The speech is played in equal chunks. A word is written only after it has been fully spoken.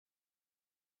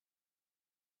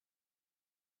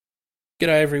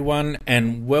G'day everyone,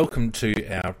 and welcome to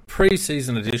our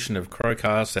pre-season edition of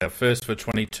Crowcast, our first for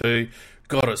 22.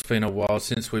 God, it's been a while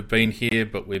since we've been here,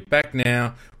 but we're back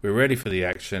now, we're ready for the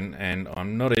action, and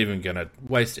I'm not even going to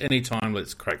waste any time.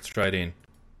 Let's crack straight in.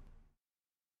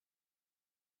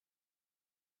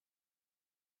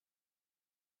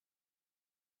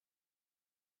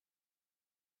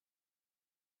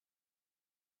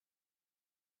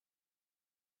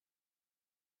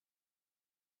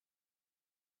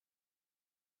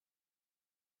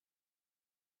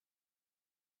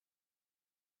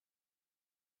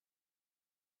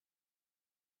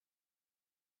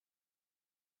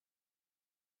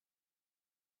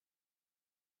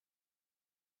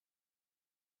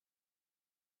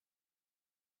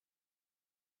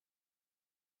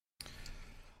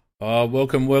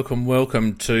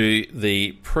 Welcome to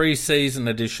the pre-season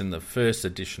edition, the first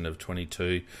edition of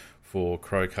 22 for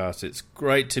Crowcast. It's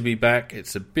great to be back.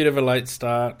 It's a bit of a late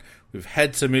start. We've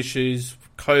had some issues.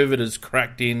 COVID has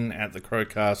cracked in at the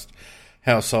Crowcast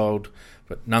household,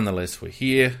 but nonetheless we're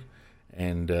here,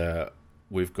 and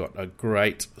we've got a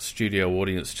great studio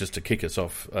audience just to kick us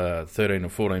off. 13 or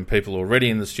 14 people already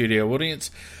in the studio audience.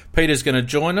 Peter's going to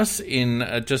join us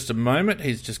in just a moment.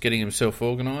 He's just getting himself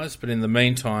organised. But in the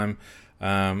meantime,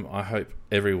 I hope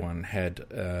everyone had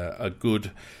a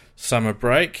good summer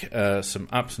break. Some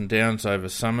ups and downs over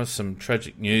summer. Some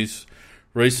tragic news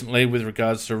recently with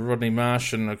regards to Rodney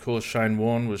Marsh. And, of course, Shane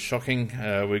Warne was shocking.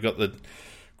 We've got the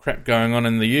crap going on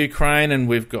in the Ukraine, and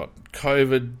we've got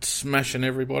COVID smashing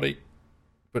everybody.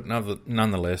 But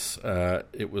nonetheless,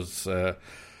 it was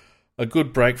a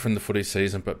good break from the footy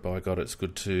season. But by God, it's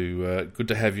good to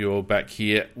have you all back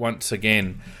here once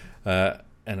again. And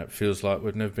it feels like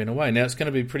we've never been away. Now it's going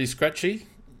to be pretty scratchy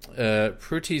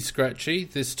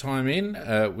this time in.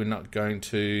 We're not going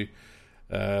to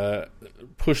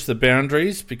push the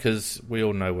boundaries because we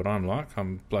all know what I'm like.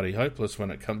 I'm bloody hopeless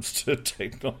when it comes to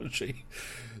technology.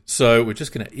 So we're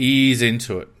just going to ease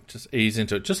into it.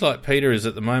 Just like Peter is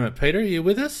at the moment. Peter, are you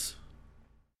with us?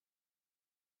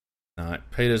 No,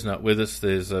 Peter's not with us.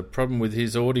 There's a problem with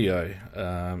his audio.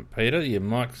 Peter, your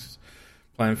mic's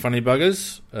playing funny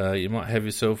buggers. You might have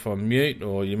yourself on mute,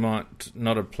 or you might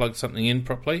not have plugged something in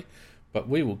properly. But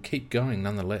we will keep going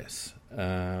nonetheless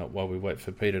while we wait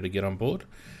for Peter to get on board.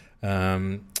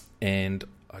 And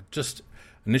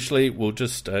initially, we'll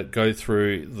just go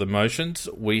through the motions.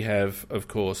 We have, of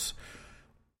course,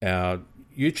 our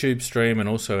YouTube stream and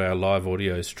also our live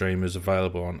audio stream is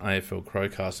available on AFL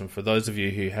Crowcast. And for those of you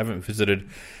who haven't visited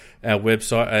our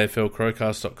website,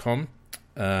 aflcrowcast.com,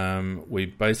 we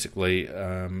basically,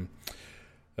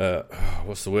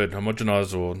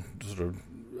 homogenise or sort of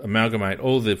amalgamate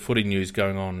all the footy news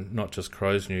going on, not just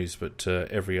Crows news, but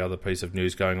every other piece of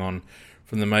news going on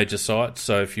from the major sites.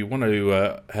 So if you want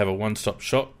to have a one-stop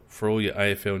shop for all your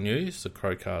AFL news, the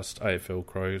Crowcast,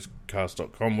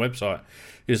 aflcrowcast.com website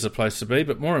is the place to be.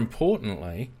 But more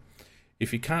importantly,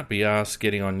 if you can't be asked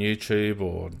getting on YouTube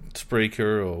or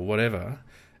Spreaker or whatever,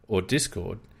 or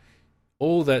Discord,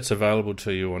 all that's available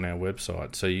to you on our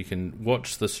website. So you can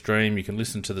watch the stream, you can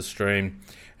listen to the stream,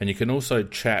 and you can also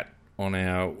chat on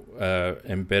our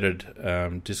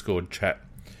embedded Discord chat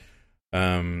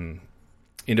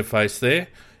interface there.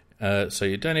 So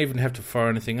you don't even have to fire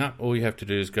anything up. All you have to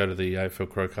do is go to the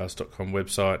aflcrowcast.com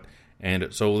website and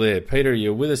it's all there. Peter, are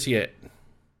you with us yet?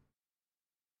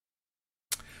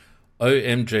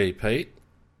 OMG, Pete.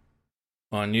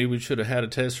 I knew we should have had a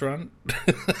test run.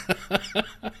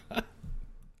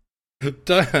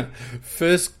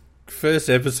 First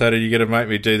episode and you're going to make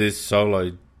me do this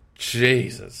solo.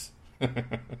 Jesus.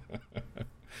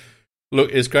 Look,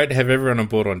 it's great to have everyone on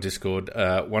board on Discord.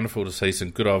 Wonderful to see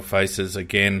some good old faces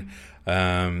again.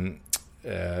 I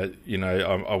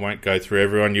won't go through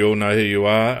everyone. You all know who you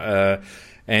are.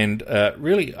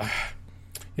 Really,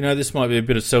 this might be a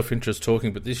bit of self-interest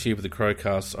talking, but this year with the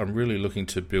Crowcast, I'm really looking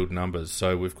to build numbers.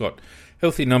 So we've got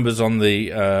healthy numbers on the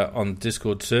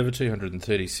Discord server,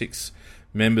 236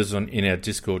 members in our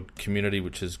Discord community,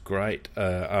 which is great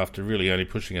after really only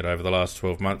pushing it over the last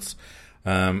 12 months.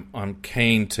 I'm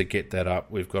keen to get that up.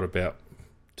 We've got about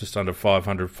just under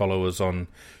 500 followers on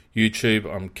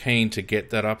YouTube. I'm keen to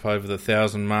get that up over the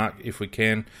 1,000 mark if we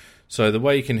can. So the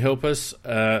way you can help us,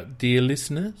 dear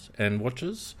listeners and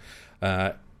watchers,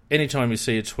 anytime you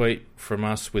see a tweet from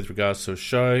us with regards to a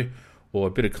show or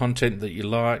a bit of content that you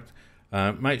like,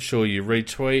 make sure you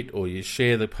retweet or you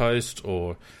share the post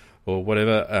or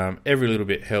whatever. Every little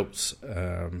bit helps.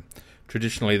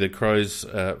 Traditionally, the Crows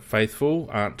faithful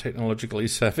aren't technologically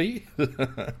savvy.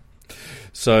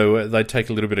 So they take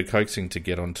a little bit of coaxing to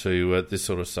get onto this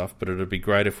sort of stuff, but it would be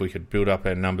great if we could build up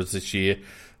our numbers this year.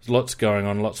 There's lots going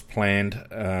on, lots planned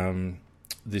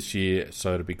this year,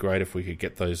 so it'd be great if we could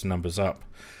get those numbers up.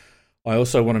 I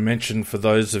also want to mention, for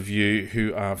those of you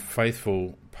who are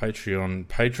faithful Patreon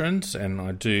patrons, and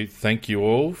I do thank you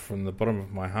all from the bottom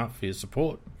of my heart for your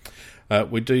support,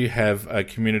 we do have a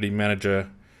community manager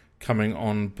coming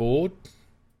on board.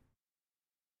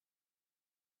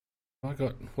 What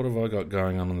have I got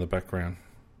going on in the background?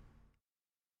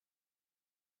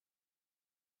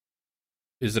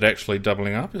 Is it actually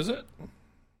doubling up, is it?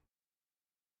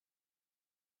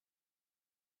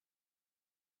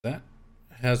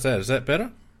 How's that? Is that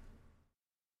better?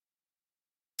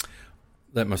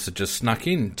 That must have just snuck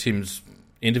in, Tim's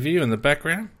interview in the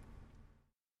background.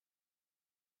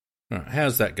 All right,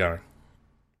 how's that going?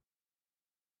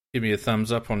 Give me a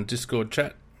thumbs up on Discord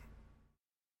chat.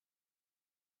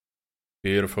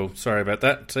 Beautiful. Sorry about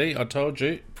that. See, I told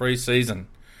you. Pre-season,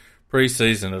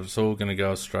 it's all going to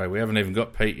go astray. We haven't even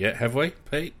got Pete yet, have we?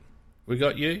 Pete? We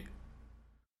got you?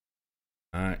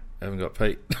 Alright, haven't got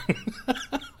Pete.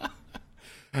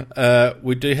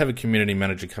 We do have a community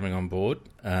manager coming on board,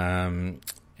 and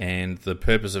the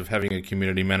purpose of having a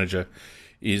community manager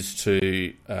is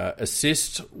to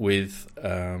assist with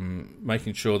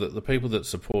making sure that the people that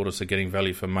support us are getting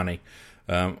value for money.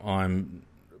 I'm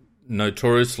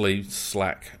notoriously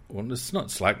slack. Well, it's not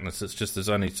slackness, it's just there's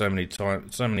only so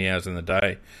many hours in the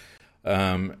day,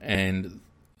 and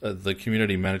the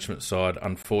community management side,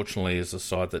 unfortunately, is a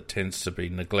side that tends to be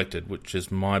neglected, which is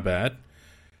my bad.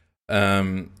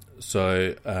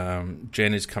 So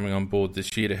Jen is coming on board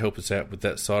this year to help us out with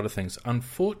that side of things.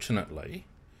 Unfortunately,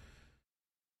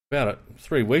 about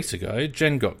 3 weeks ago,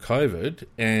 Jen got COVID,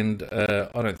 and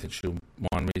I don't think she'll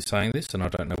mind me saying this, and I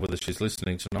don't know whether she's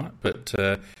listening tonight, but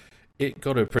it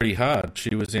got her pretty hard.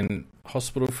 She was in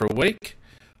hospital for a week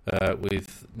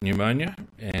with pneumonia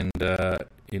and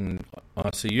in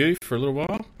ICU for a little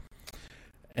while,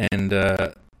 and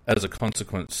as a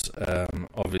consequence,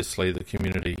 obviously the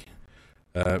community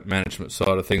management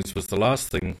side of things was the last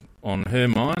thing on her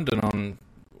mind and on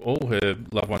all her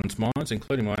loved ones' minds,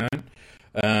 including my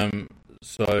own.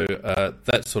 So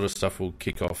that sort of stuff will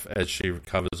kick off as she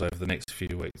recovers over the next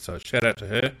few weeks. So shout out to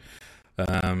her,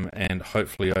 and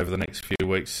hopefully over the next few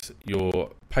weeks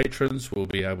your patrons will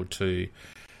be able to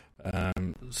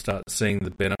start seeing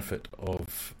the benefit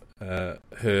of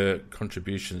her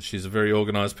contributions. She's a very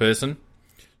organised person,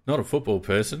 not a football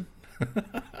person.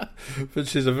 But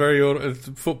she's a very...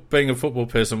 being a football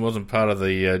person wasn't part of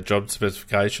the job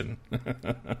specification.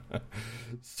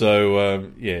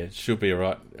 So, yeah, she'll be all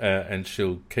right, and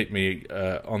she'll keep me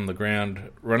on the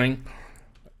ground running,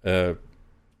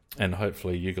 and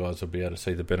hopefully you guys will be able to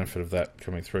see the benefit of that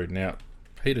coming through. Now,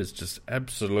 Peter's just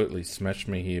absolutely smashed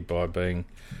me here by being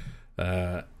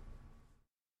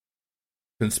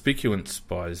conspicuous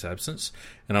by his absence,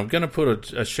 and I'm going to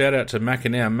put a shout out to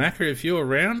Macca now. Macca, if you're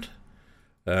around,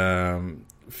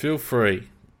 feel free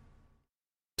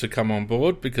to come on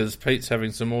board, because Pete's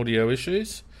having some audio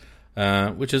issues,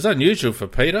 which is unusual for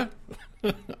Peter.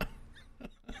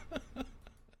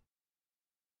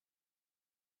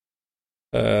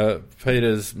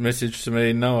 Peter's message to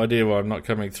me, no idea why I'm not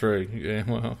coming through. Yeah,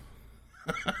 well,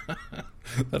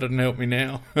 that didn't help me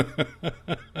now.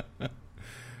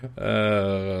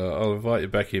 I'll invite you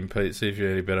back in, Pete, see if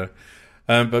you're any better.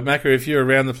 But Macca, if you're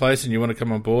around the place and you want to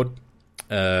come on board,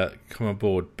 come on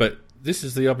board. But this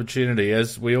is the opportunity,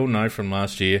 as we all know from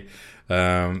last year.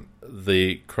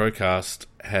 The Crowcast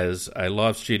has a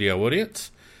live studio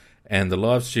audience, and the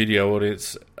live studio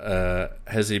audience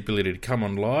has the ability to come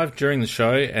on live during the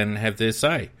show and have their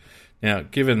say. Now,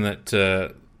 given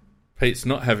that Pete's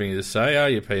not having his say, are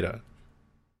you, Peter?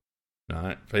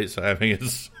 No, Pete's not having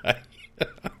his say.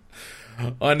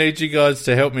 I need you guys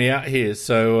to help me out here.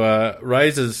 So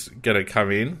Razor's going to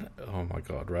come in. Oh my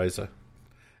God, Razor.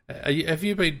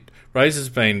 Razor's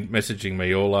been messaging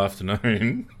me all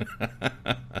afternoon.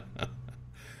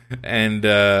 And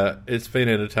it's been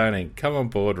entertaining. Come on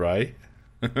board, Ray.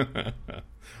 I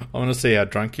want to see how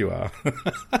drunk you are.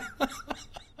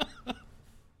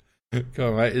 Come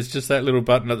on, mate. It's just that little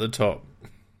button at the top.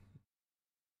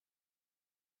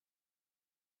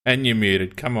 And you're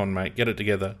muted. Come on, mate. Get it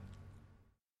together.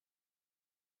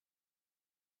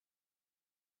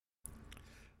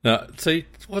 Now, see,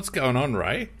 what's going on,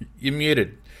 Ray? You're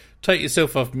muted. Take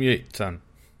yourself off mute, son.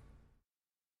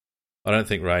 I don't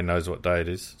think Ray knows what day it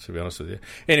is, to be honest with you.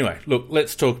 Anyway, look,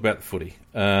 let's talk about the footy.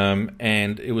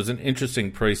 And it was an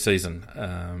interesting pre-season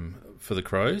for the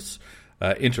Crows,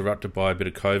 interrupted by a bit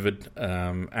of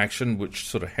COVID action, which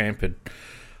sort of hampered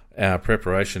our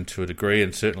preparation to a degree,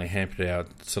 and certainly hampered our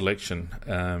selection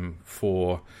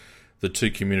for the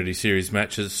 2 community series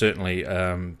matches. Certainly,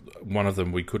 one of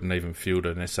them we couldn't even field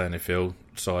an SANFL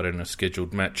side in a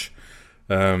scheduled match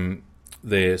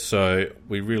there, so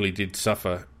we really did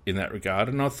suffer in that regard.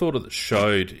 And I thought it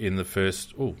showed in the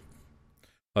first.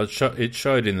 It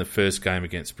showed in the first game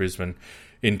against Brisbane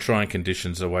in trying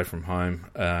conditions away from home.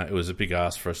 It was a big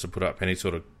ask for us to put up any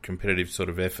sort of competitive sort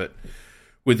of effort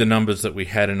with the numbers that we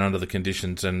had and under the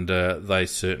conditions, and they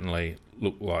certainly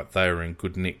looked like they were in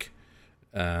good nick,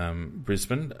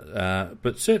 Brisbane.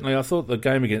 But certainly I thought the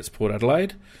game against Port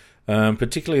Adelaide,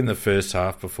 particularly in the first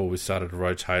half before we started to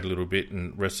rotate a little bit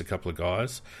and rest a couple of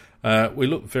guys, we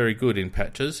looked very good in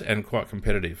patches and quite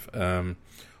competitive.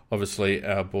 Obviously,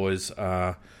 our boys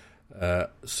are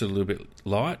still a little bit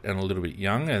light and a little bit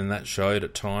young, and that showed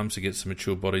at times against the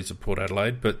mature bodies of Port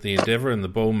Adelaide, but the endeavour and the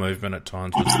ball movement at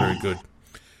times was very good.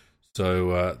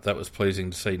 So that was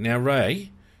pleasing to see. Now,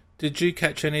 Ray, did you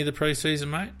catch any of the pre-season,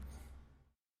 mate?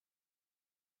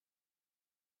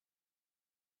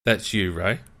 That's you,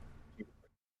 Ray.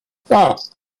 Oh,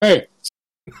 hey.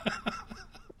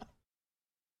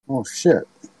 Oh, shit.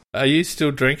 Are you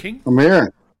still drinking? I'm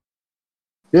here.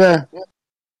 Yeah.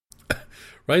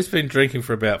 Ray's been drinking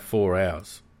for about 4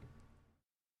 hours.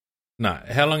 No,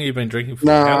 how long have you been drinking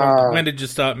for? When did you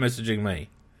start messaging me?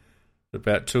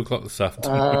 About 2 o'clock this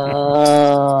afternoon.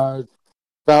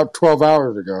 About 12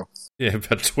 hours ago. Yeah,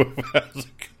 about 12 hours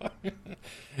ago.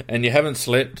 And you haven't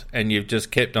slept, and you've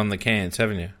just kept on the cans,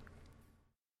 haven't you?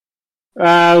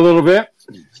 A little bit.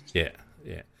 Yeah.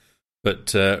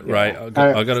 But Ray, I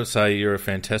got to say, you're a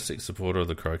fantastic supporter of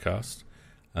the Crowcast.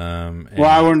 Well,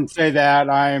 I wouldn't say that.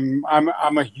 I'm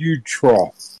a huge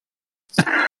troll.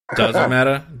 Doesn't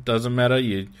matter.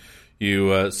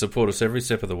 You support us every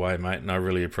step of the way, mate, and I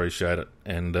really appreciate it.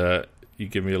 And you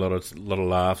give me a lot of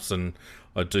laughs, and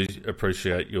I do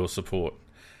appreciate your support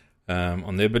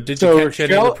on there. But did you catch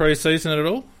any of the pre-season at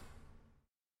all?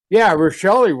 Yeah,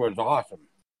 Rochelle was awesome.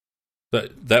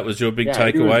 That was your big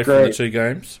takeaway from the 2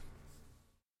 games?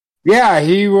 Yeah,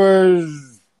 he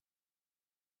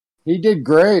did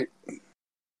great.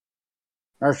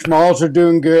 Our smalls are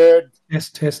doing good.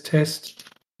 Test.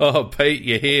 Oh, Pete,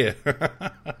 you're here.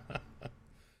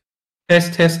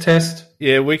 Test.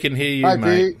 Yeah, we can hear you, Hi,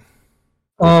 mate. Pete.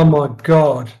 Oh, my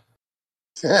God.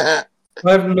 I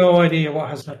have no idea what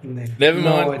has happened there. Never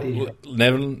mind.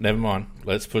 Never mind.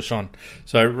 Let's push on.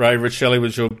 So, Ray, Rochelle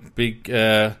was your big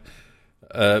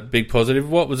positive.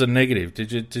 What was a negative?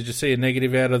 Did you see a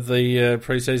negative out of the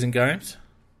pre-season games?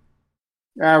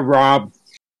 Rob.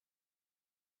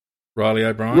 Riley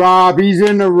O'Brien? Rob, he's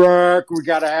in the ruck. We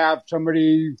got to have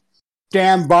somebody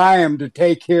stand by him to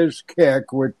take his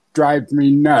kick, which drives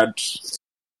me nuts.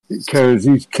 Because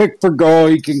he's kicked for goal,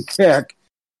 he can kick,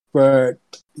 but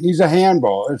he's a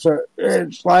handball.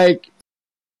 It's like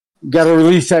you got to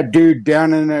release that dude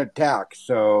down in the attack.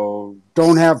 So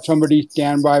don't have somebody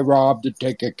stand by Rob to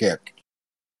take a kick.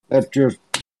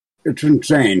 It's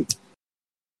insane.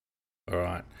 All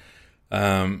right.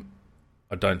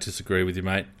 I don't disagree with you,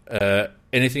 mate.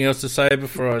 Anything else to say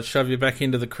before I shove you back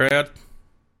into the crowd?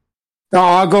 No,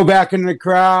 I'll go back in the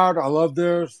crowd. I love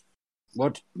this.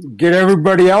 Let's get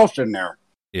everybody else in there.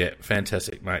 Yeah,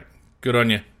 fantastic, mate. Good on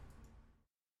you.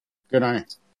 Good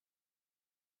night.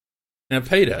 Now,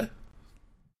 Peter.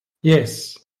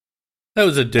 Yes. That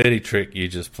was a dirty trick you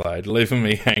just played, leaving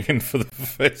me hanging for the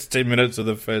first 10 minutes of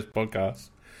the first podcast.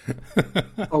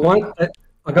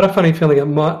 I got a funny feeling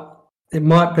it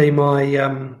might be my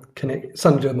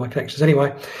something to do with my connections.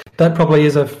 Anyway, that probably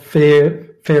is a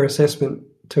fair assessment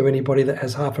to anybody that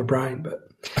has half a brain, but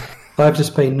I've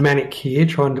just been manic here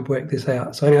trying to work this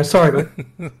out. So anyway, sorry,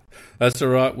 mate. That's all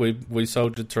right. We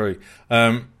soldiered through.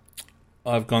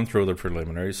 I've gone through all the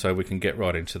preliminaries, so we can get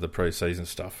right into the pre-season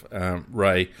stuff.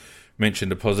 Ray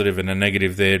mentioned a positive and a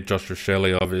negative there. Josh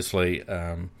Rochelle, obviously,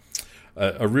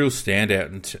 a real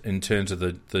standout in terms of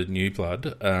the new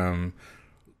blood.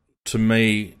 To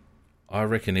me, I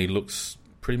reckon he looks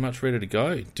pretty much ready to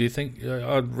go. Do you think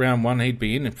round 1 he'd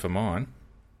be in it for mine?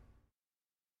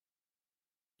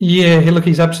 Yeah,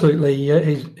 he's absolutely.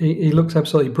 He looks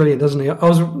absolutely brilliant, doesn't he? I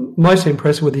was mostly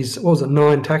impressed with his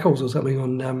 9 tackles or something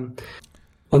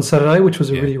on Saturday, which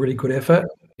was a really, really good effort.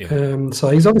 Yeah. So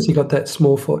he's obviously got that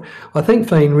small foot. I think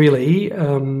Fane really,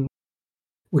 we're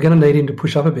going to need him to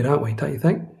push up a bit, aren't we? Don't you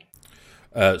think?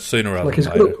 Sooner rather than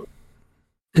later.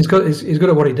 He's good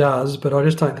at what he does, but I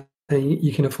just don't think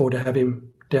you can afford to have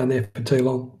him down there for too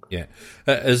long. Yeah,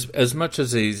 as much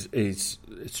as he's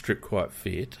stripped quite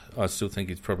fit, I still think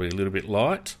he's probably a little bit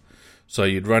light. So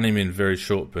you'd run him in very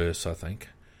short bursts, I think.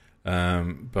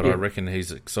 But I reckon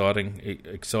he's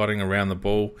exciting around the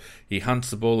ball. He hunts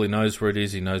the ball. He knows where it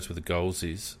is. He knows where the goals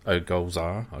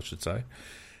are, I should say.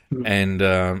 And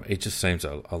it just seems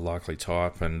a likely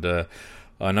type. And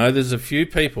I know there's a few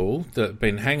people that have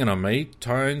been hanging on me,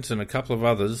 Tones and a couple of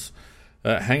others,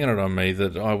 hanging it on me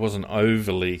that I wasn't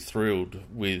overly thrilled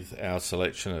with our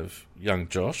selection of young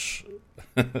Josh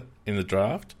in the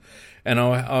draft. And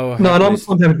I'm happy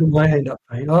to put my hand up,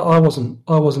 mate. I wasn't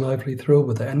overly thrilled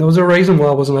with that, and there was a reason why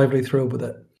I wasn't overly thrilled with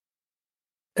it,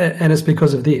 and it's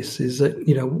because of this: is that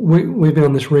we've been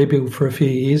on this rebuild for a few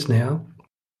years now,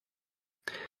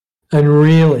 and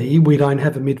really we don't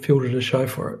have a midfielder to show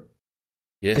for it.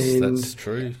 Yes, and that's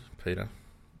true, Peter.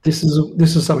 This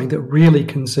is something that really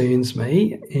concerns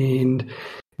me, and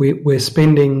we're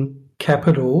spending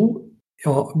capital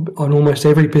on almost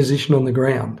every position on the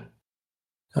ground.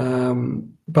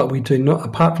 But we do not,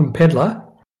 apart from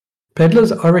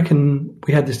Pedlar's, I reckon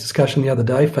we had this discussion the other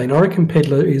day, Fane. I reckon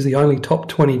Pedlar is the only top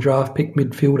 20 draft pick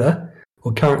midfielder,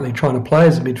 or currently trying to play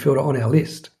as a midfielder, on our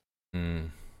list.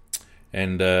 And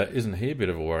isn't he a bit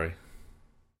of a worry?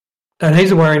 And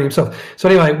he's a worry in himself. So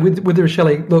anyway, with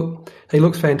Rachele, look, he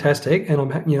looks fantastic, and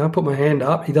I put my hand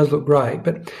up. He does look great,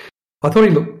 but I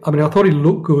thought he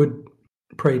looked good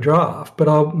pre-draft.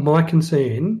 But my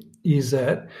concern is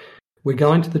that we're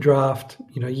going to the draft,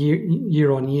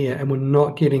 year on year, and we're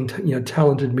not getting,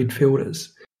 talented midfielders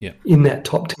in that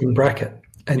top 10 bracket.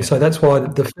 And so that's why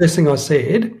the first thing I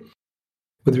said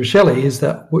with Rachele is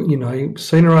that,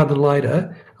 sooner rather than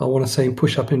later, I want to see him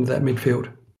push up into that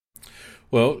midfield.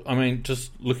 Well, I mean,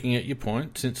 just looking at your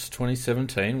point, since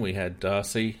 2017, we had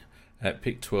Darcy at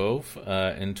pick 12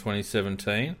 in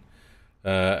 2017.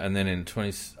 And then in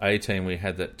 2018, we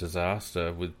had that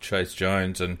disaster with Chase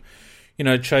Jones. And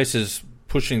Chase is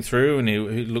pushing through, and he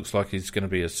looks like he's going to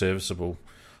be a serviceable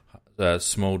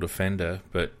small defender.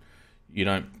 But you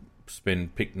don't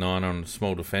spend pick 9 on a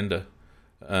small defender.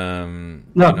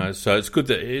 No. So it's good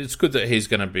that he's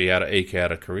going to be able to eke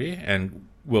out a career, and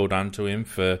well done to him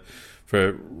for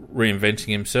reinventing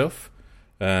himself.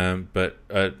 But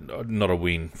not a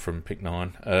win from pick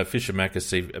 9. Fisher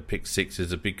Mackesy at pick 6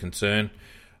 is a big concern,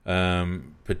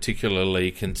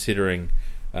 particularly considering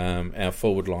our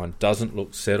forward line doesn't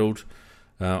look settled.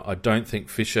 I don't think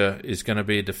Fisher is going to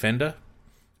be a defender,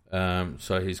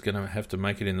 so he's going to have to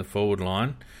make it in the forward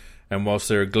line. And whilst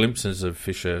there are glimpses of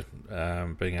Fisher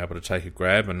being able to take a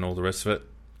grab and all the rest of it,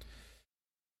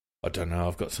 I don't know,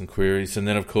 I've got some queries. And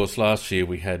then, of course, last year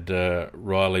we had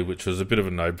Riley, which was a bit of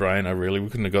a no-brainer, really. We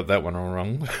couldn't have got that one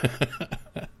wrong.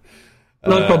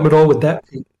 No problem at all with that,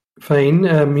 Fiend.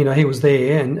 He was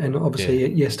there, and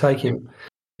obviously, yes, take him.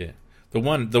 Yeah. The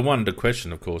one to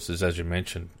question, of course, is, as you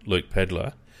mentioned, Luke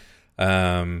Pedlar.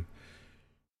 Was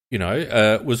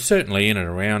certainly in and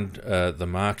around the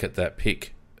mark at that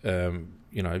pick,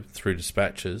 through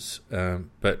dispatches.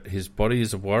 But his body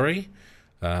is a worry.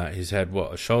 He's had,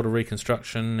 a shoulder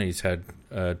reconstruction. He's had,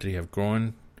 did he have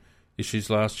groin issues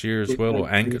last year as well? Or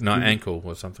ankle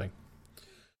or something.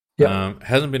 Yeah.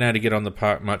 Hasn't been able to get on the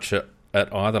park much at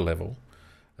either level.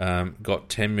 Got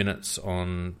 10 minutes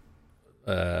on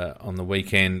the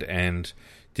weekend and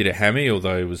did a hammy,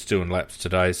 although he was doing laps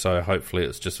today, so hopefully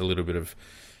it's just a little bit of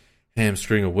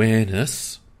hamstring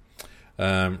awareness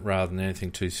rather than anything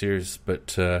too serious.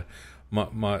 But he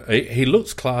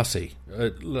looks classy.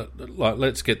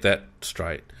 Let's get that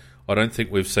straight. I don't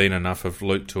think we've seen enough of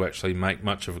Luke to actually make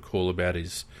much of a call about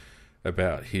his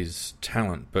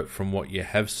talent. But from what you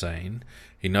have seen,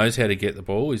 he knows how to get the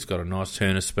ball. He's got a nice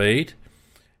turn of speed,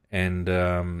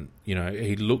 and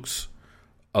he looks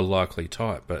a likely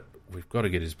type. But we've got to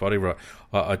get his body right.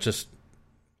 I just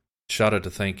shudder to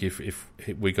think if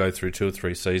we go through 2 or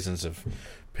 3 seasons of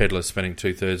Pedlar spending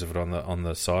 2/3 of it on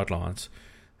the sidelines.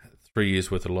 3 years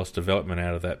worth of lost development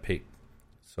out of that pick.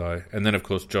 So, and then of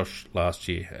course Josh last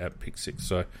year at pick 6.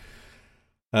 So,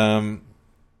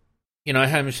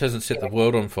 Hamish hasn't set the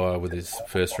world on fire with his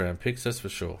first round picks, that's for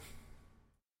sure.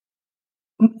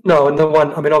 No,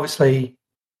 and obviously,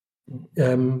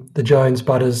 the Jones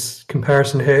Butters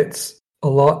comparison hurts a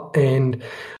lot, and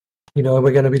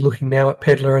we're going to be looking now at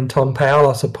Pedlar and Tom Powell,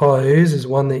 I suppose, is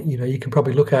one that you can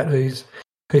probably look at who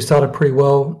started pretty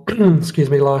well,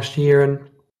 last year. And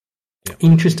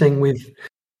interesting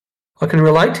I can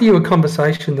relate to you a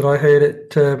conversation that I heard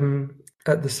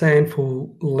at the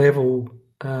Sandful level,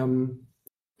 and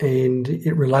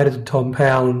it related to Tom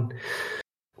Powell and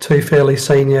 2 fairly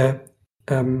senior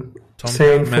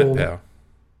Sandful. Matt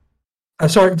Powell.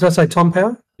 Sorry, did I say Tom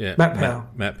Powell? Yeah, Matt Powell.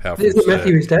 Matt Powell. Isn't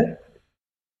Matthew his dad?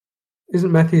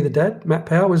 Isn't Matthew the dad? Matt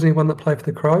Powell, wasn't he one that played for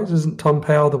the Crows? Isn't Tom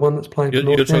Powell the one that's playing for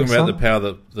North? You're talking about the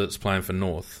Powell that's playing for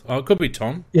North. Oh, it could be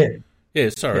Tom. Yeah. Yeah,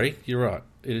 sorry. Yeah. You're right.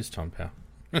 It is Tom Powell.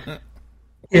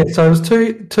 Yeah, so it was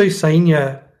two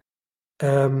senior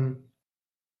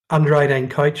under 18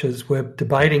 coaches were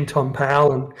debating Tom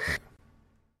Powell,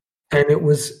 and it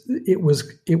was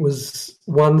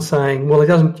one saying,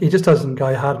 well, he just doesn't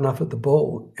go hard enough at the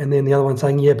ball, and then the other one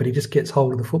saying, yeah, but he just gets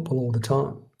hold of the football all the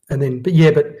time, and then but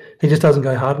he just doesn't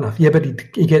go hard enough. Yeah, but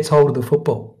he gets hold of the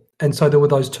football, and so there were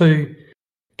those two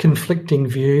conflicting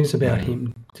views about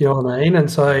him. Do you know what I mean?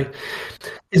 And so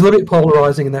he's a little bit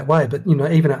polarising in that way. But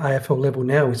even at AFL level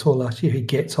now, we saw last year he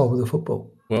gets hold of the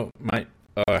football. Well, mate,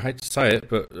 I hate to say it,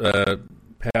 but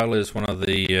Powell is one of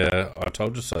the I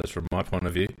told you so's from my point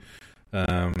of view.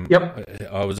 Yep.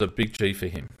 I was a big G for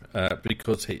him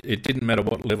because it didn't matter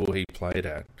what level he played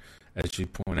at, as you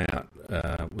point out,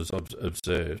 was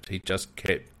observed. He just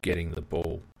kept getting the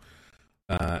ball.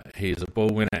 He is a ball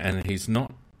winner, and he's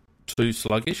not too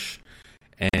sluggish,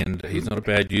 and he's not a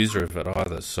bad user of it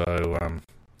either. So,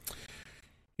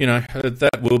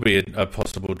 that will be a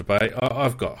possible debate.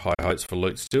 I've got high hopes for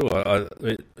Luke still.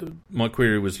 My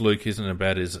query was Luke isn't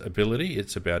about his ability;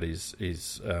 it's about his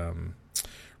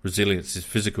resilience, his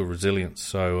physical resilience.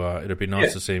 So it'd be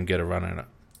nice to see him get a run at it.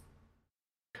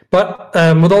 But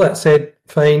with all that said,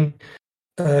 Fiend,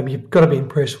 you've got to be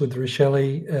impressed with Rochelle.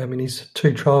 In his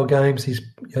 2 trial games, he's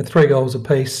 3 goals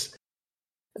apiece.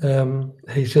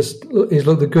 He's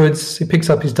looked the goods. He picks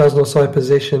up his dozen or so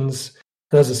possessions.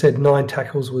 And as I said, 9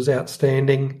 tackles was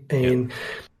outstanding, and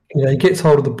he gets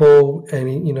hold of the ball, and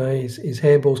his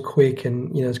handball's quick,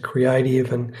 and is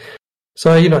creative, and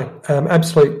so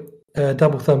absolute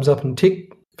double thumbs up and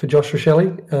tick for Josh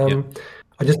Rochelle.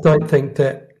 I just don't think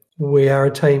that we are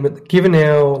a team that, given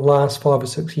our last 5 or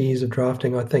 6 years of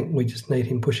drafting, I think we just need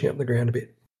him pushing up the ground a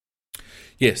bit.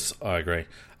 Yes, I agree.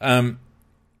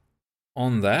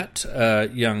 On that,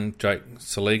 young Jake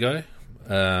Saligo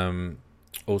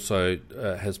also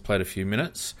has played a few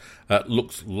minutes.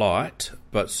 Looks light,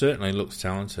 but certainly looks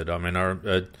talented. I mean,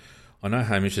 I know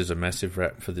Hamish is a massive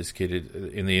rap for this kid.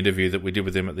 In the interview that we did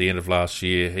with him at the end of last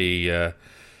year, he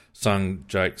sung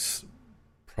Jake's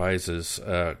praises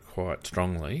quite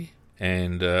strongly,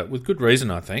 and with good reason,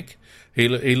 I think. He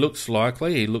looks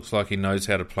likely. He looks like he knows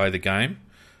how to play the game.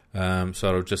 So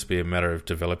it'll just be a matter of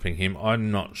developing him. I'm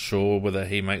not sure whether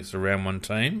he makes a round 1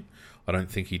 team. I don't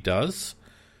think he does.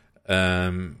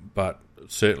 But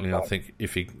certainly I think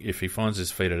if he finds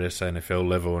his feet at SANFL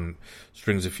level and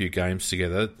strings a few games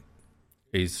together,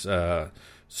 he's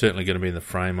certainly going to be in the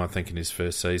frame, I think, in his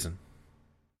first season.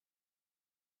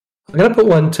 I'm going to put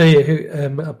one to you,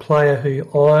 a player who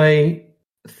I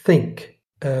think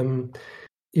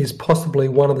is possibly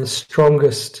one of the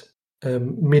strongest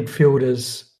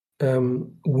midfielders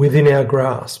within our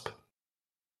grasp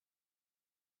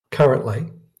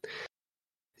currently.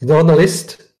 He's not on the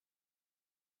list,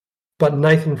 but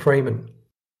Nathan Freeman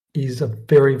is a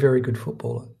very, very good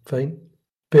footballer. Fiend,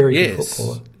 good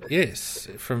footballer. Yes,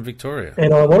 from Victoria.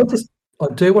 And I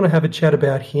do want to have a chat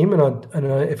about him, and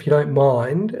if you don't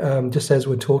mind, just as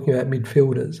we're talking about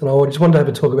midfielders, and I just wanted to have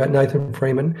a talk about Nathan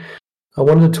Freeman. I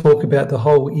wanted to talk about the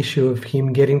whole issue of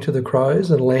him getting to the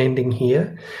Crows and landing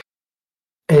here,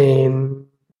 and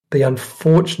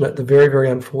the very, very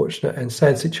unfortunate and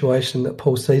sad situation that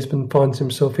Paul Seesman finds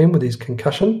himself in with his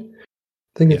concussion.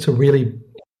 I think it's a really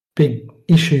big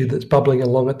issue that's bubbling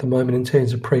along at the moment in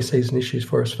terms of pre-season issues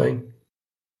for us, Fiend.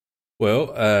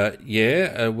 Well,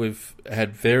 we've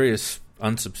had various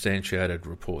unsubstantiated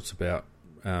reports about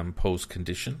Paul's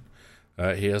condition.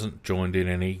 He hasn't joined in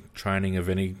any training of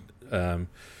any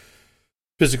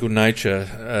physical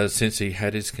nature since he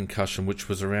had his concussion, which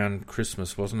was around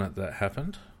Christmas, wasn't it, that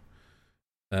happened?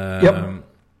 Yep.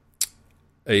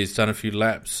 He's done a few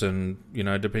laps and,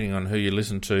 depending on who you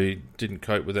listen to, didn't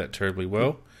cope with that terribly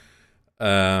well.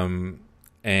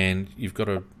 And you've got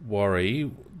to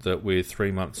worry that we're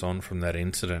 3 months on from that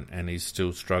incident and he's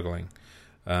still struggling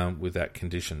with that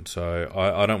condition. So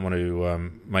I don't want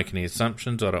to make any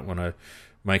assumptions. I don't want to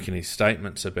make any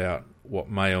statements about what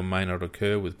may or may not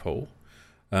occur with Paul.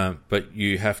 But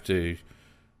you have to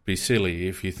be silly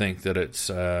if you think that it's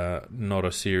not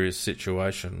a serious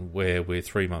situation where we're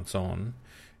 3 months on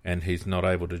and he's not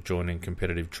able to join in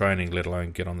competitive training, let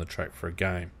alone get on the track for a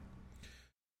game.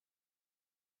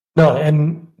 No,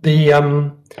 and the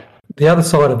other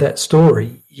side of that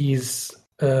story is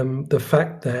the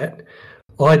fact that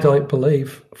I don't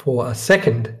believe for a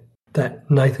second that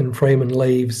Nathan Freeman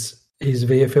leaves his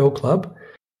VFL club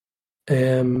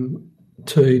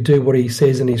to do what he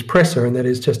says in his presser, and that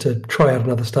is just to try out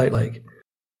another state league.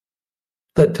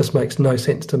 that just makes no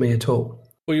sense to me at all.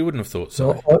 Well, you wouldn't have thought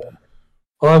so.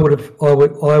 I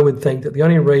would think that the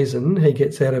only reason he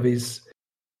gets out of his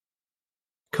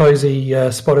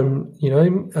cozy spot him,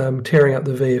 tearing up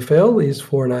the VFL is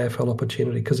for an AFL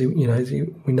opportunity because we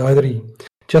know that he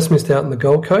just missed out on the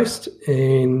Gold Coast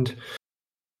and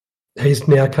he's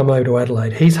now come over to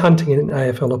Adelaide. He's hunting an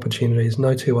AFL opportunity. There's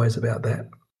no two ways about that.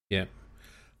 Yeah,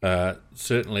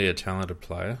 certainly a talented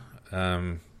player.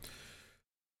 Here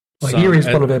is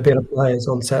one of our better players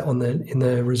in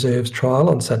the reserves trial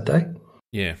on Saturday.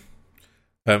 Yeah,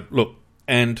 look,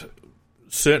 and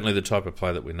certainly the type of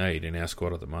player that we need in our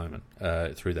squad at the moment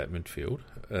through that midfield.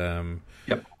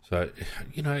 Yep. So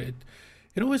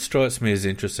it always strikes me as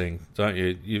interesting, don't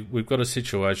you? We've got a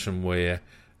situation where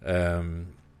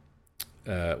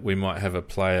we might have a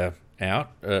player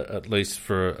out at least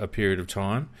for a period of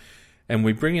time. And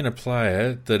we bring in a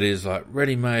player that is like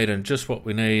ready-made and just what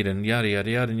we need and yada, yada,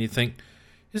 yada. And you think,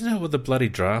 isn't that what the bloody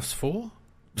draft's for?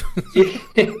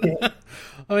 I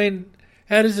mean,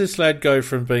 how does this lad go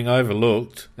from being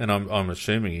overlooked, and I'm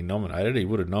assuming he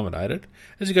would have nominated,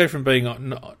 does he go from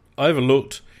being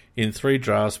overlooked in 3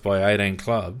 drafts by 18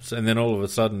 clubs and then all of a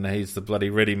sudden he's the bloody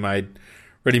ready-made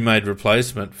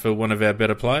replacement for one of our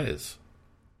better players?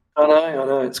 I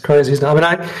know, it's crazy, isn't it?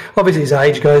 I mean, obviously his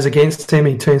age goes against him.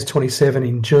 He turns 27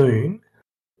 in June.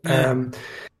 Yeah.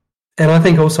 And I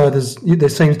think also there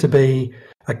seems to be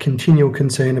a continual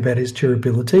concern about his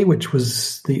durability, which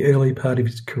was the early part of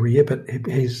his career, but if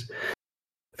he's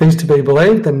to be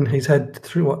believed, then he's had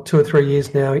 2 or 3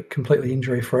 years now completely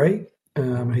injury-free.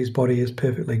 His body is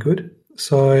perfectly good.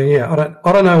 So, yeah,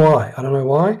 I don't know why.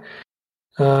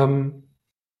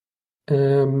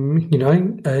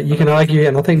 You can argue,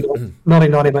 and I think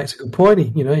 1990 makes a good point. He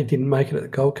didn't make it at the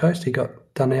Gold Coast. He got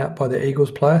done out by the Eagles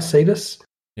player, Cetus.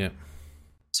 Yeah.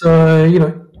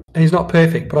 So, he's not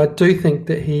perfect, but I do think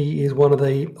that he is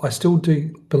I still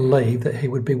do believe that he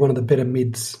would be one of the better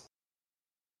mids.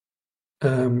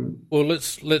 Well,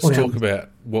 let's talk about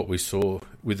what we saw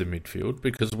with the midfield,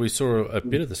 because we saw a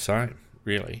bit of the same,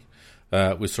 really.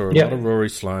 We saw a lot of Rory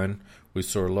Sloane. We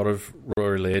saw a lot of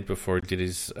Rory Laird before he did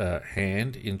his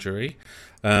hand injury.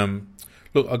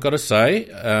 Look, I've got to say,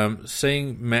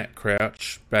 seeing Matt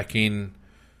Crouch back in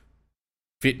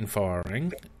fit and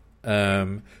firing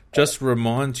just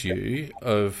reminds you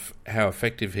of how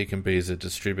effective he can be as a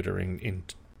distributor in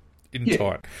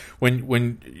tight.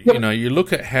 When you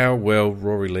look at how well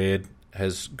Rory Laird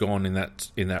has gone in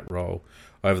that role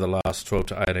over the last 12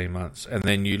 to 18 months. And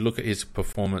then you look at his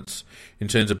performance in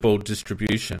terms of ball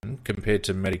distribution compared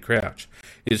to Matty Crouch.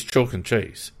 It's chalk and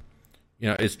cheese.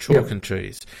 It's chalk and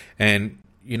cheese. And,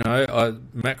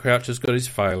 Matt Crouch has got his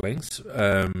failings,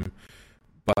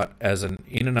 but as an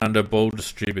in and under ball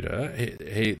distributor,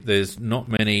 there's not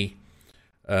many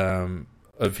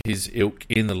of his ilk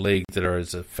in the league that are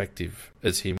as effective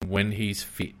as him when he's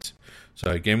fit.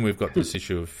 So again, we've got this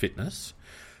issue of fitness.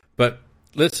 But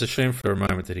let's assume for a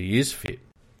moment that he is fit.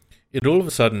 It all of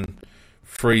a sudden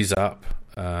frees up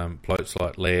blokes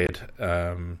like Laird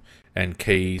and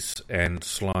Keys and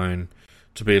Sloane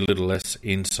to be a little less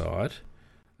inside.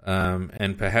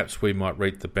 And perhaps we might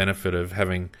reap the benefit of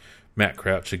having Matt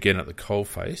Crouch again at the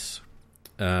coalface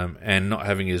and not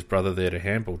having his brother there to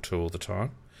handball to all the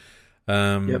time.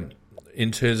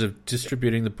 In terms of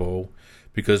distributing the ball,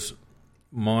 because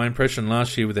my impression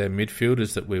last year with our midfield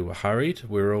is that we were hurried.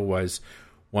 We were always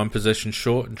one possession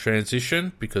short in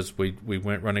transition because we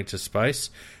weren't running to space.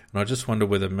 And I just wonder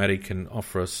whether Matty can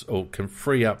offer us or can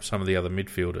free up some of the other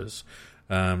midfielders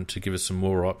to give us some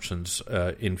more options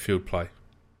in field play.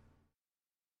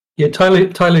 Yeah,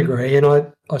 totally agree. And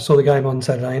I saw the game on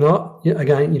Saturday night.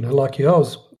 Again, like you, I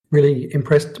was really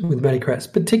impressed with Matty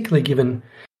Crouch, particularly given,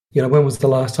 when was the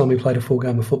last time we played a full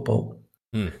game of football?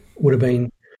 Would have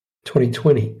been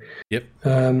 2020. Yep.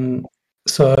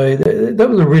 So that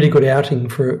was a really good outing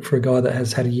for a guy that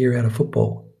has had a year out of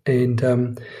football.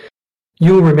 And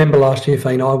you'll remember last year,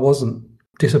 Fane, I wasn't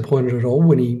disappointed at all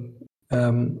when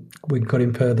we got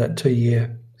him for that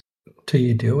 2-year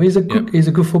deal. He's a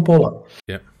good footballer.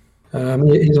 Yeah.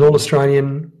 He's an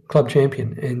All-Australian club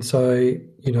champion, and so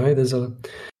there's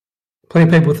plenty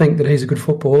of people think that he's a good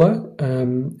footballer,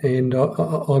 and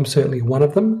I'm certainly one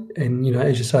of them. And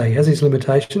as you say, he has his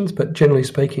limitations, but generally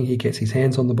speaking, he gets his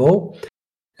hands on the ball,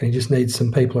 and he just needs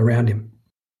some people around him.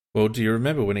 Well, do you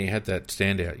remember when he had that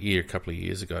standout year a couple of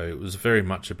years ago? It was very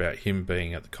much about him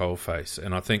being at the coalface,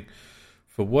 and I think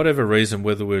for whatever reason,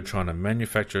 whether we were trying to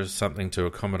manufacture something to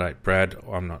accommodate Brad,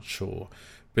 I'm not sure.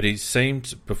 But he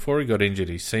seemed, before he got injured,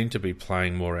 he seemed to be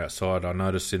playing more outside. I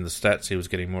noticed in the stats he was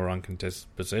getting more uncontested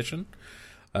possession.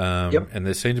 And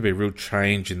there seemed to be a real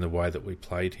change in the way that we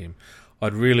played him.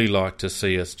 I'd really like to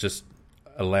see us just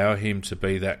allow him to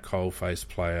be that coal-faced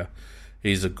player.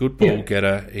 He's a good ball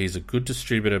getter. He's a good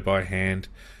distributor by hand.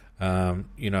 That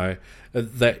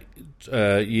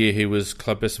year he was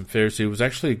club best and fairest. He was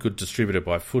actually a good distributor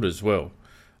by foot as well,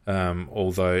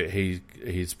 although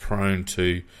he's prone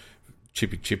to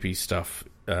chippy stuff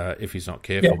if he's not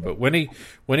careful. But when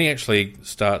he actually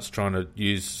starts trying to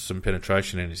use some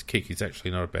penetration in his kick, he's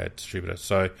actually not a bad distributor.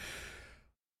 So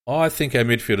I think our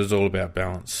midfield is all about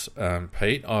balance,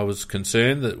 Pete. I was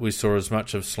concerned that we saw as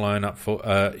much of Sloane up for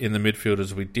in the midfield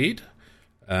as we did.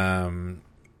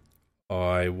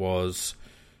 I was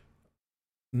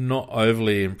not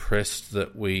overly impressed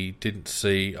that we didn't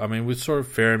see... I mean, we saw a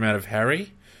fair amount of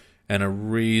Harry and a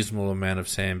reasonable amount of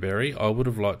Sam Berry. I would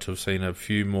have liked to have seen a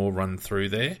few more run through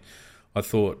there. I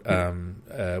thought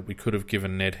we could have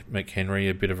given Ned McHenry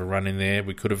a bit of a run in there.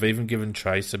 We could have even given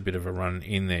Chase a bit of a run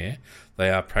in there. They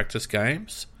are practice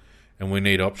games, and we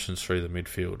need options through the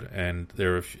midfield. And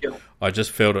there are I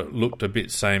just felt it looked a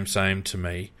bit same to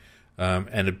me,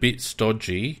 and a bit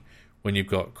stodgy when you've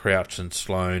got Crouch and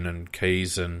Sloane and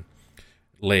Keys and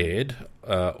Laird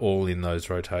all in those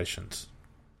rotations.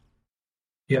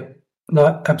 Yep.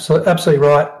 No, absolutely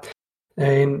right.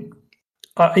 And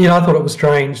I thought it was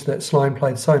strange that Sloane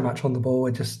played so much on the ball.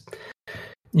 It just,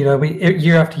 we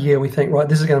year after year we think, right,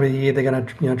 this is going to be the year they're going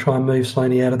to, try and move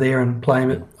Sloane out of there and play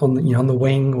him on the, on the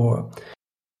wing or,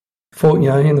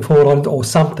 in the forward line or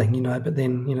something, But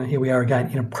then, here we are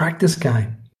again in a practice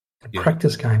game.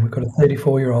 Practice game. We've got a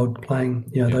 34-year-old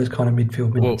playing, those kind of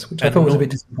midfield minutes, which I thought was a bit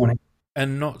disappointing.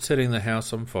 And not setting the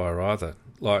house on fire either.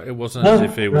 Like, it wasn't as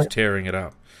if he was tearing it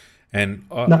up. And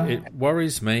it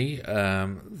worries me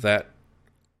that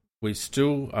we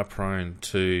still are prone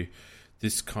to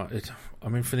this kind.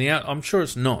 I'm sure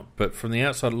it's not, but from the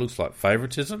outside it looks like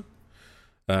favouritism.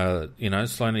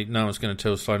 Sloane. No one's going to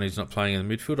tell Sloane he's not playing in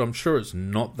the midfield. I'm sure it's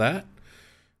not that,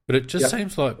 but it just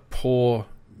seems like poor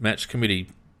match committee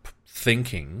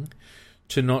thinking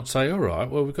to not say, all right,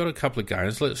 well, we've got a couple of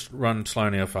games, let's run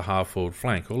Sloane off a half-forward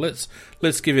flank, or let's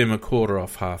give him a quarter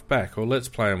off half-back, or let's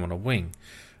play him on a wing.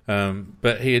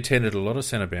 But he attended a lot of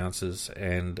centre bounces,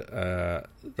 and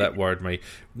that worried me.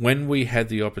 When we had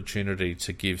the opportunity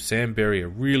to give Sam Berry a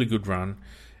really good run,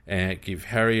 and give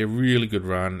Harry a really good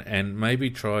run, and maybe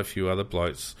try a few other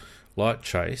blokes like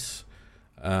Chase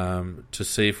to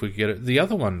see if we could get it. The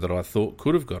other one that I thought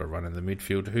could have got a run in the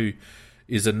midfield, who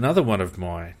is another one of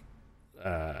my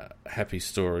happy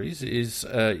stories, is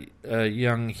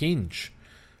young Hinge,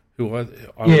 who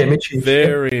I'm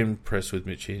very impressed with.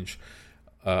 Mitch Hinge.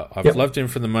 I've loved him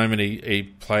from the moment he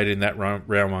played in that round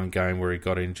one game where he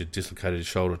got injured, dislocated his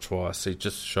shoulder twice. He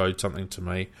just showed something to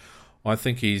me. I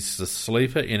think he's the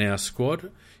sleeper in our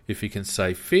squad. If he can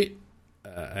stay fit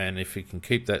and if he can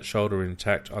keep that shoulder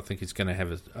intact, I think he's going to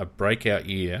have a breakout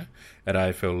year at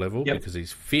AFL level because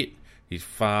he's fit, he's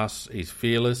fast, he's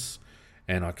fearless,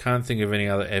 and I can't think of any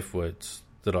other F words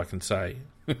that I can say.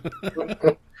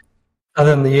 Other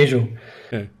than the usual.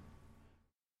 Yeah.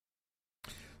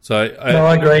 So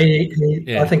I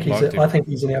agree. I think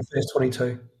he's in our first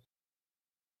 22.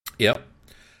 Yep.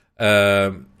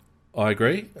 I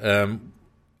agree.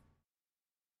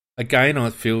 Again, I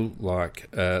feel like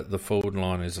the forward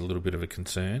line is a little bit of a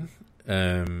concern.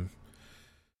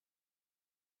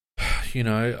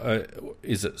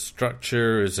 Is it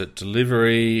structure? Is it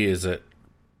delivery? Is it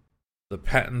the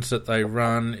patterns that they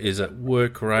run? Is it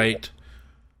work rate?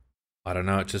 I don't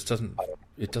know. It just doesn't.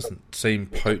 It doesn't seem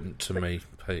potent to me,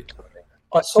 Pete.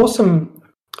 I saw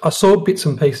bits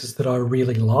and pieces that I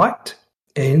really liked,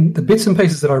 and the bits and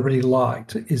pieces that I really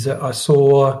liked is that I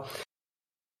saw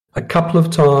a couple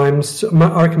of times.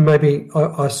 I reckon maybe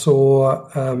I saw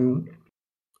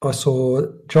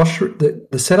Josh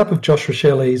the setup of Josh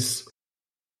Rochelli's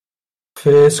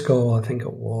first goal. I think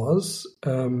it was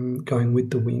going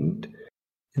with the wind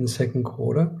in the second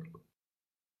quarter.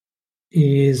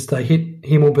 Is they hit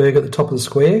Himmelberg at the top of the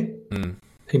square. Mm.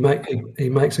 He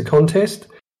makes a contest.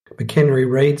 McHenry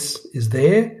reads is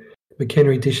there.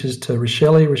 McHenry dishes to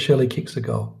Rochelli. Rochelli kicks a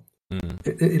goal. Mm.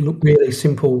 It looked really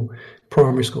simple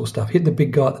primary school stuff. Hit the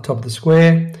big guy at the top of the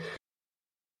square.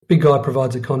 Big guy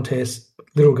provides a contest.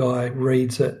 Little guy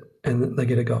reads it, and they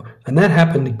get a goal. And that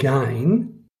happened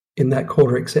again in that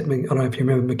quarter, except I don't know if you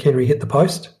remember McHenry hit the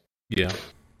post. Yeah.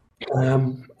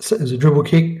 So it was a dribble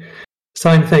kick.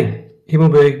 Same thing.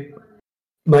 Himmelberg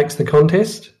makes the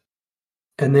contest,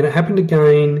 and then it happened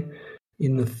again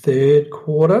in the third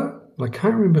quarter. I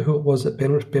can't remember who it was that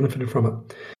benefited from it.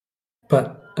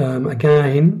 But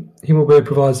again, Himmelberg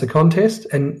provides the contest,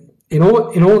 and in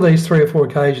all these 3 or 4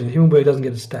 occasions, Himmelberg doesn't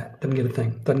get a stat, doesn't get a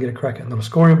thing, doesn't get a cracker, not a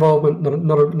scoring involvement,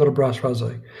 not a brass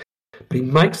razzo. But he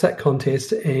makes that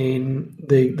contest and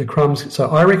the crumbs. So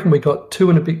I reckon we got 2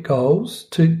 and a bit goals,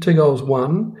 two goals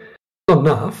won. Not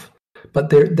enough, but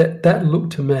that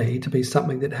looked to me to be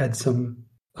something that had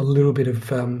a little bit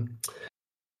of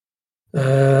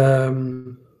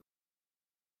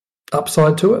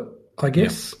upside to it, I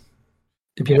guess,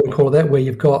 if you want to call it that, where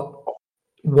you've got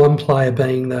one player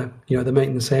being the meat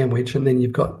and the sandwich, and then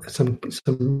you've got some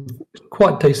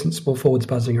quite decent small forwards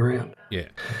buzzing around. Yeah,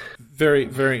 very,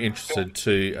 very interested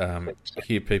to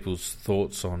hear people's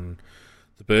thoughts on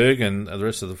the Berg and the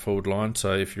rest of the forward line.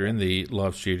 So if you're in the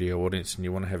live studio audience and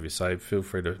you want to have your say, feel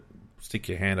free to stick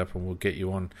your hand up and we'll get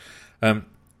you on.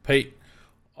 Pete,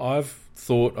 I've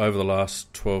thought over the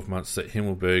last 12 months that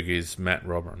Himmelberg is Matt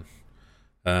Robran.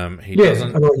 I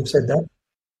know you've said that.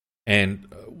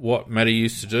 And what Matty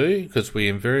used to do, because we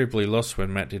invariably lost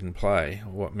when Matt didn't play,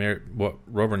 what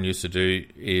Robran used to do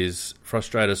is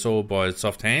frustrate us all by his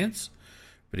soft hands,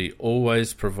 but he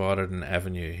always provided an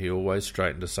avenue. He always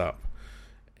straightened us up.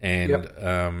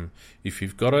 And if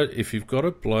you've got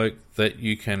a bloke that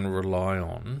you can rely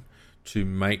on to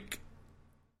make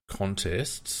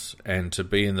contests and to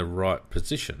be in the right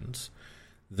positions,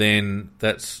 then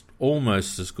that's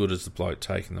almost as good as the bloke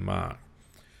taking the mark.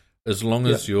 As long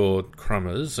as your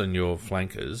crummers and your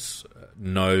flankers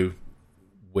know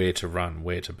where to run,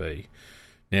 where to be.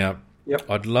 Now,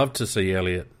 I'd love to see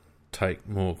Elliott take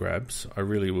more grabs. I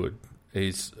really would.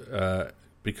 He's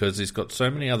because he's got so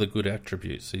many other good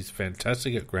attributes. He's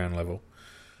fantastic at ground level,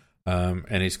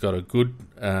 and he's got a good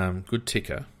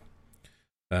ticker.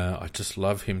 I just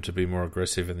love him to be more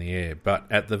aggressive in the air. But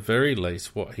at the very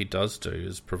least, what he does do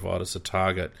is provide us a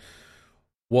target.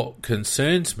 What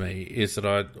concerns me is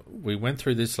that we went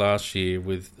through this last year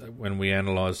when we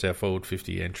analysed our forward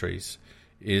 50 entries,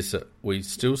 is that we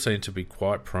still seem to be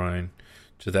quite prone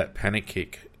to that panic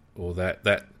kick or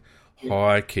that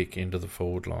high kick into the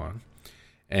forward line.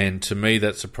 And to me,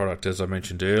 that's a product, as I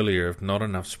mentioned earlier, of not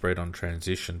enough spread on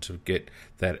transition to get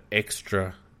that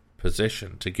extra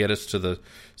possession, to get us to the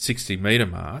 60-metre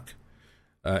mark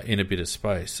in a bit of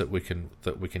space that we can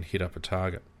hit up a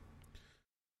target.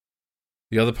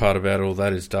 The other part about all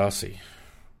that is Darcy.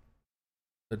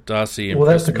 Darcy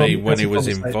impressed me when he was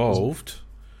involved,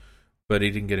 but he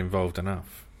didn't get involved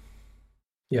enough.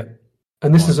 Yeah,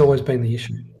 and this has always been the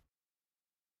issue.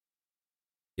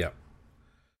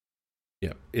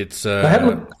 Yeah, it's. I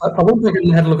went back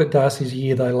and had a look at Darcy's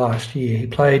year though. Last year, he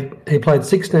played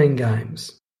 16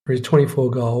 games for his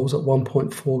 24 goals at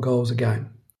 1.4 goals a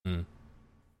game. Mm.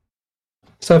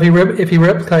 So if he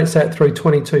replicates that through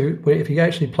 22, if he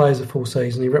actually plays a full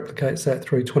season, he replicates that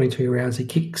through 22 rounds. He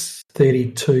kicks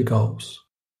 32 goals.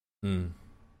 Mm.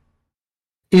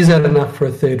 Is that enough for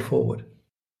a third forward?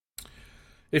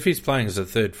 If he's playing as a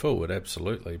third forward,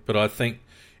 absolutely. But I think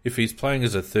if he's playing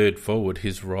as a third forward,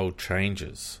 his role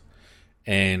changes,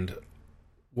 and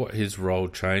what his role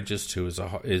changes to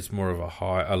is more of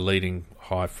a leading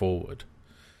high forward.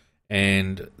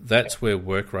 And that's where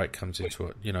work rate comes into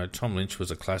it. You know, Tom Lynch was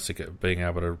a classic at being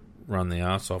able to run the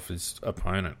arse off his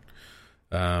opponent.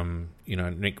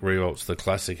 Nick Riewold's the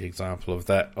classic example of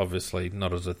that. Obviously,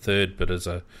 not as a third, but as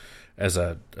a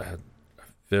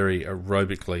very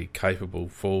aerobically capable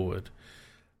forward.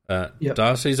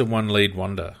 Darcy's a one lead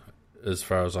wonder, as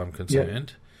far as I'm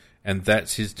concerned, and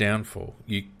that's his downfall.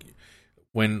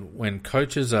 When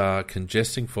coaches are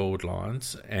congesting forward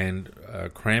lines and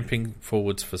cramping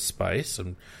forwards for space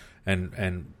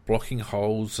and blocking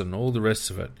holes and all the rest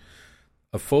of it,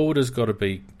 a forward has got to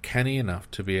be canny enough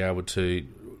to be able to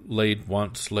lead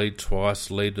once, lead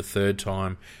twice, lead the third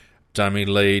time, dummy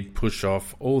lead, push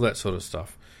off, all that sort of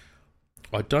stuff.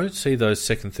 I don't see those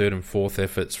second, third and fourth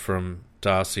efforts from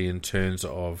Darcy in terms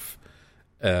of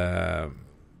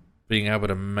being able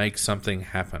to make something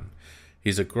happen.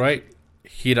 He's a great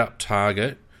hit-up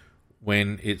target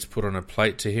when it's put on a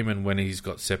plate to him and when he's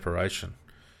got separation.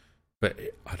 But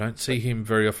I don't see him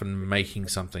very often making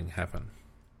something happen.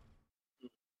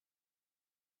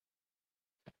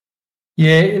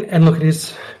 Yeah, and look, it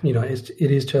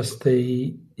is just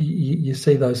you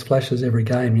see those flashes every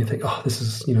game. You think, this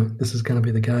is going to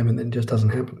be the game, and then it just doesn't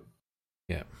happen.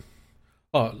 Yeah.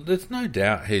 Oh, there's no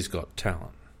doubt he's got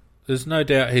talent. There's no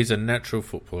doubt he's a natural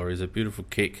footballer. He's a beautiful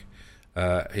kick.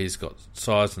 He's got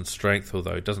size and strength,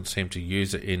 although he doesn't seem to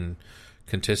use it in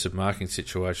contested marking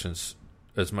situations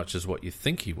as much as what you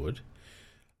think he would.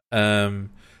 But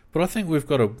I think we've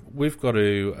got to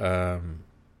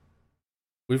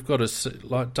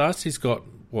like Darcy's got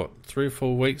 3 or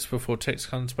 4 weeks before Tex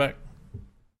comes back.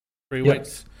 3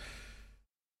 weeks.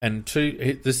 And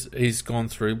he's gone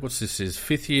through, what's this, his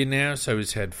 5th year now, so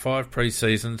he's had 5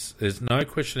 pre-seasons. There's no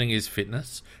questioning his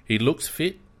fitness. He looks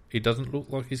fit. He doesn't look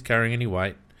like he's carrying any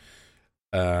weight.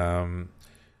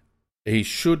 He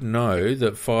should know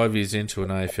that 5 years into an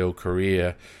AFL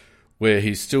career where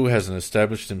he still hasn't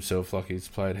established himself, like he's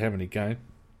played how many games?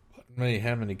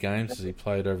 How many games has he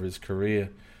played over his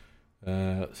career?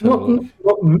 Not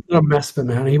a massive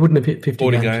amount. He wouldn't have hit 50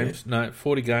 40 games. games. No,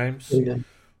 40 games.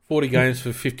 40 games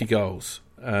for 50 goals.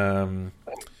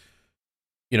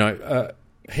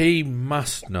 He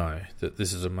must know that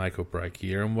this is a make or break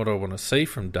year, and what I want to see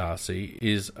from Darcy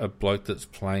is a bloke that's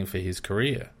playing for his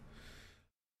career.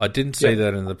 I didn't see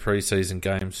that in the pre-season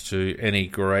games to any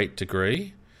great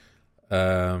degree.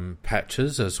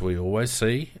 Patches, as we always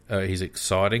see. He's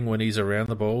exciting when he's around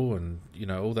the ball and,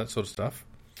 all that sort of stuff.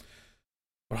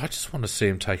 But I just want to see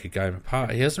him take a game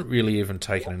apart. He hasn't really even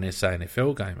taken an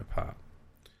SANFL game apart.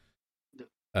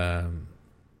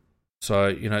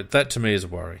 So that to me is a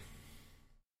worry.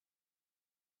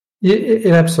 Yeah,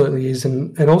 it absolutely is.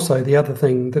 And also the other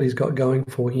thing that he's got going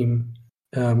for him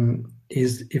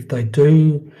is if they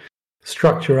do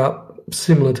structure up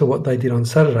similar to what they did on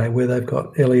Saturday, where they've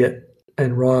got Elliott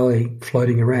and Riley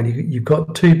floating around, you've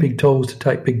got 2 big tools to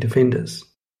take big defenders.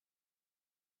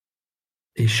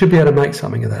 He should be able to make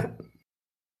something of that.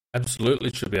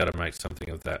 Absolutely should be able to make something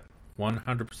of that.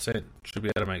 100% should be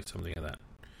able to make something of that.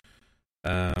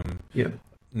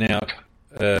 Now,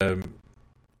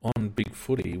 on Big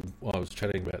Footy, I was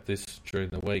chatting about this during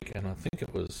the week, and I think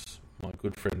it was my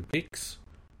good friend Bix,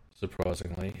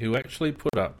 surprisingly, who actually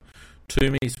put up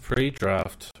Toomey's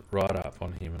pre-draft write-up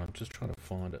on him, and I'm just trying to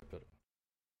find it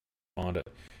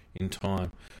in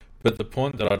time. But the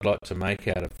point that I'd like to make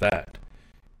out of that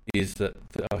is that,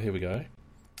 here we go.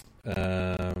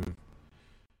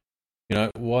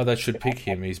 Why they should pick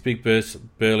him. He's big,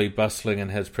 burly, bustling,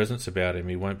 and has presence about him.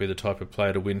 He won't be the type of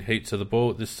player to win heats of the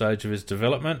ball at this stage of his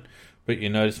development, but you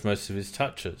notice most of his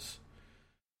touches.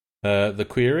 The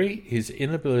query, his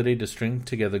inability to string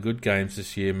together good games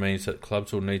this year means that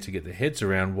clubs will need to get their heads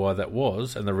around why that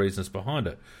was and the reasons behind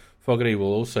it. Fogarty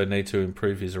will also need to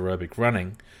improve his aerobic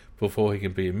running before he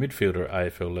can be a midfielder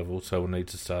at AFL level, so will need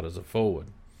to start as a forward.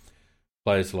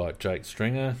 Players like Jake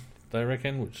Stringer, they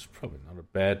reckon, which is probably not a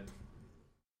bad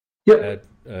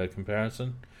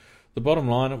comparison. The bottom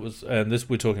line, it was, and this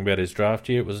we're talking about his draft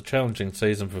year, it was a challenging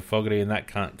season for Fogarty, and that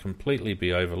can't completely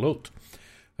be overlooked.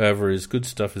 However, his good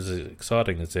stuff is as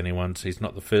exciting as anyone's. He's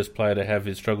not the first player to have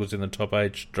his struggles in the top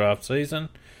age draft season,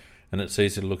 and it's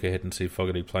easy to look ahead and see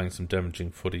Fogarty playing some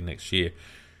damaging footy next year.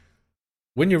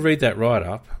 When you read that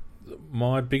write-up,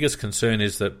 my biggest concern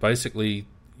is that basically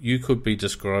you could be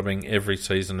describing every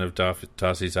season of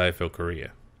Darcy's AFL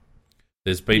career.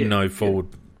 There's been no forward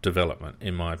development,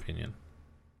 in my opinion.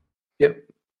 Yep.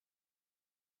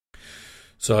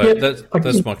 So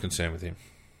that's my concern with him.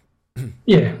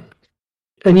 Yeah.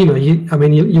 And you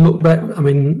look back.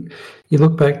 You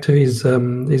look back to his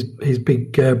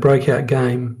big breakout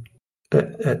game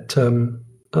at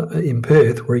in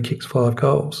Perth, where he kicks 5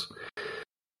 goals,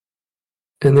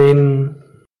 and then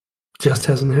just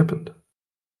hasn't happened.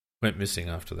 Went missing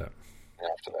after that.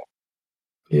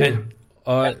 Yeah.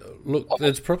 And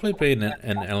there's probably been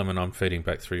an element. I'm feeding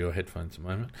back through your headphones at the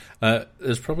moment.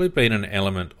 There's probably been an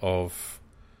element of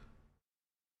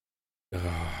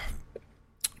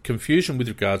confusion with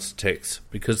regards to Tex,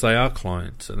 because they are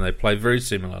clones and they play very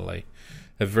similarly,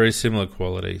 have very similar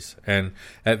qualities, and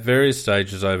at various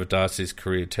stages over Darcy's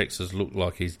career, Tex has looked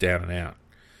like he's down and out.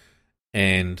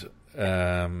 And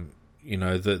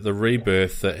the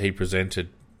rebirth that he presented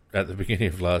at the beginning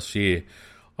of last year,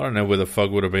 I don't know whether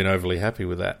Fogg would have been overly happy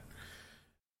with that.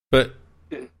 But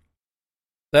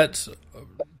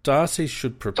Darcy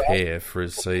should prepare for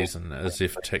his season as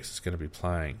if Tex is going to be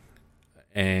playing.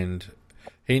 And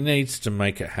he needs to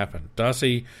make it happen.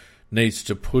 Darcy needs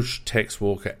to push Tex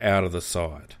Walker out of the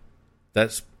side.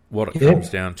 That's what it comes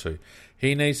down to.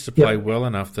 He needs to play well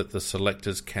enough that the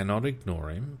selectors cannot ignore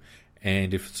him.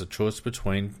 And if it's a choice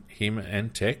between him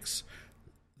and Tex,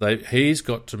 he's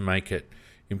got to make it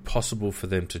impossible for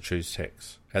them to choose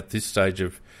Tex at this stage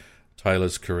of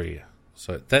Taylor's career.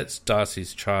 So that's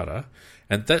Darcy's charter,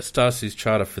 and that's Darcy's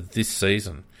charter for this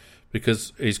season,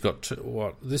 because he's got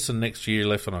this and next year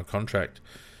left on a contract.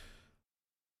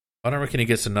 I don't reckon he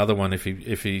gets another one if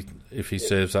he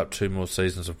serves up 2 more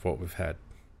seasons of what we've had.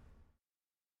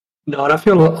 No, and I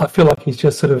feel like he's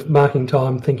just sort of marking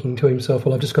time, thinking to himself,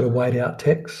 "Well, I've just got to wait out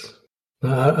Tex."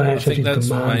 I think that's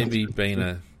maybe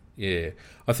been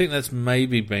I think that's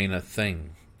maybe been a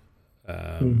thing,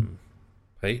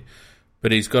 Pete.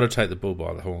 but he's got to take the bull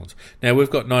by the horns. Now, we've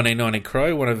got 1990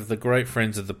 Crow, one of the great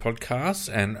friends of the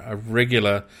podcast and a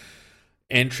regular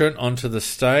entrant onto the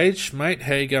stage. Mate,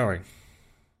 how you going?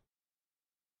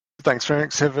 Thanks,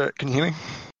 Phoenix. Can you hear me?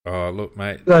 Oh, look,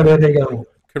 mate. No, there you go.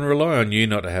 Can rely on you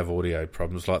not to have audio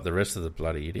problems like the rest of the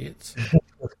bloody idiots.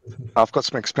 I've got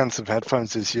some expensive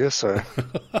headphones this year, so...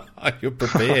 You're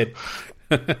prepared.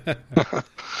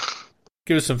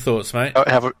 Give us some thoughts, mate.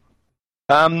 I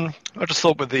just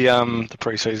thought with the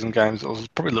pre-season games, it was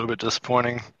probably a little bit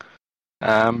disappointing.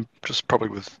 Just probably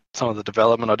with some of the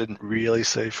development I didn't really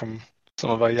see from some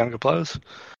of our younger players.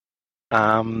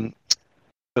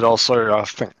 But also, I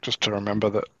think just to remember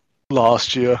that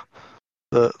last year,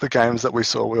 the games that we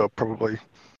saw, we were probably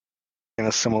in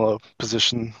a similar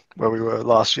position where we were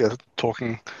last year,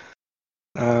 talking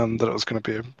that it was going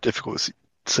to be a difficult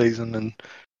season and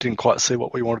didn't quite see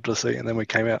what we wanted to see, and then we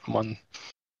came out and won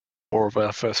 4 of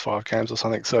our first 5 games or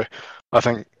something. So I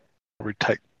think we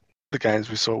take the games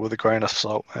we saw with a grain of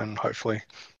salt, and hopefully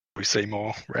we see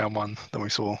more round 1 than we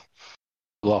saw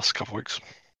the last couple of weeks.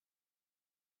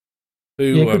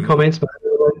 Good comments, mate.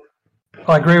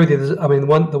 I agree with you. I mean, the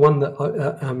one that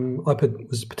I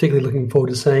was particularly looking forward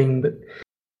to seeing, but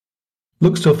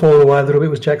looks to have fallen away a little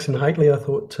bit, was Jackson Hately. I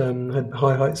thought had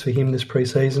high hopes for him this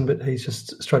pre-season, but he's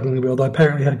just struggling a bit, although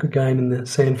apparently had a good game in the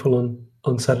Sandful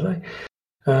on Saturday.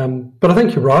 But I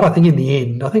think you're right. I think in the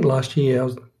end, I think last year,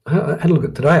 I had a look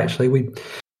at today actually,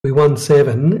 we won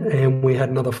 7 and we had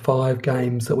another 5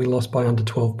 games that we lost by under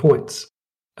 12 points.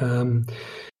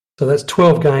 So that's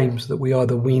 12 games that we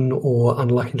either win or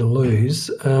unlucky to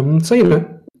lose.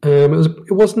 So,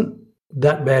 it wasn't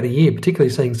that bad a year,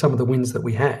 particularly seeing some of the wins that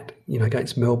we had,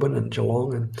 against Melbourne and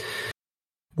Geelong and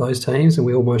those teams, and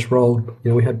we almost rolled.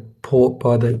 We had Port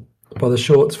by the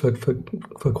shorts for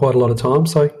quite a lot of time.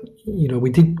 So, we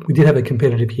did have a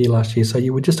competitive year last year. So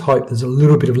you would just hope there's a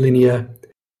little bit of linear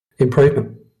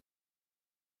improvement.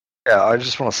 Yeah, I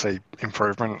just want to see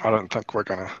improvement. I don't think we're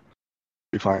going to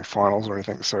be playing finals or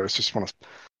anything, so I just want to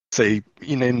see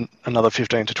another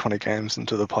 15 to 20 games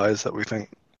into the players that we think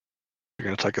are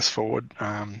going to take us forward.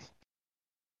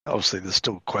 Obviously, there's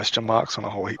still question marks on a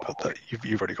whole heap that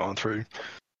you've already gone through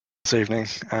this evening.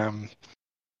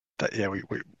 We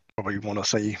probably want to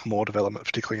see more development,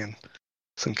 particularly in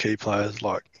some key players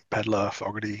like Pedler,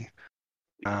 Fogarty,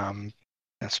 and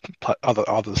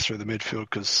others through the midfield,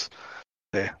 because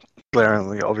they're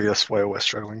glaringly obvious where we're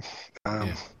struggling.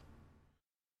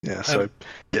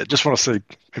 Just want to see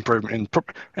improvement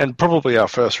and probably our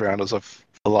first rounders of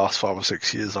the last 5 or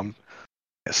 6 years.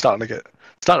 It's starting to get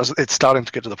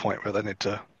to the point where they need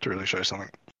to really show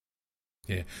something.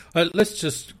 Yeah,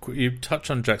 you touch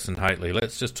on Jackson Hately.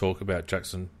 Let's just talk about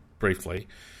Jackson briefly,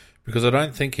 because I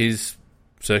don't think his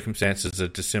circumstances are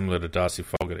dissimilar to Darcy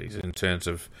Fogarty's in terms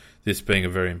of this being a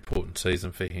very important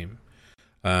season for him.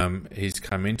 He's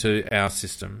come into our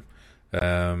system.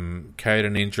 Carried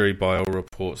an injury by all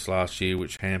reports last year,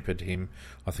 which hampered him.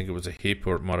 I think it was a hip,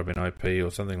 or it might have been OP or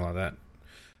something like that,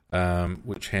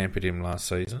 which hampered him last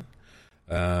season.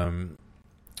 But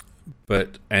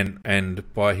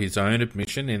by his own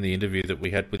admission in the interview that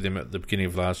we had with him at the beginning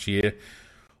of last year,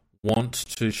 wants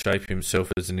to shape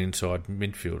himself as an inside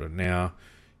midfielder. Now,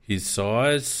 his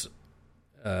size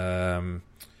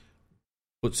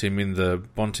puts him in the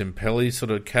Bontempelli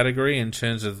sort of category in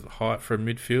terms of height for a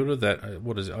midfielder. That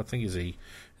what is it? I think is he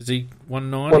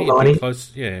 190? 190.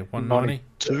 Close, yeah, 190.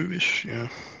 2-ish, yeah.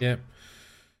 Yeah.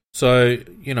 So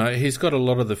he's got a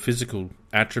lot of the physical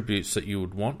attributes that you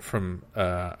would want from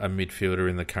a midfielder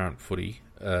in the current footy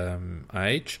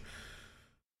age.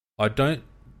 I don't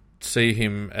see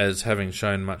him as having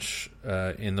shown much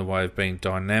in the way of being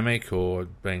dynamic or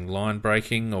being line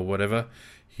breaking or whatever.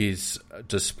 His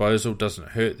disposal doesn't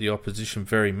hurt the opposition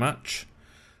very much,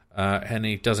 and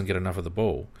he doesn't get enough of the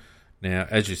ball. Now,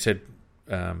 as you said,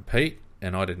 Pete,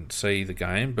 and I didn't see the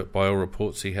game, but by all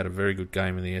reports he had a very good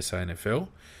game in the SANFL,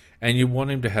 and you want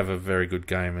him to have a very good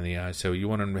game in the ASL. You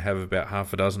want him to have about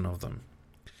half a dozen of them.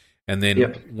 And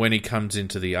then when he comes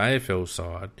into the AFL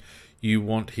side, you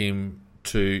want him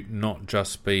to not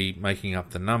just be making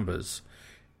up the numbers.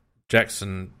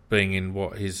 Jackson being in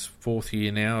his 4th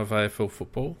year now of AFL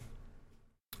football,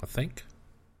 I think.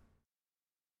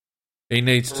 He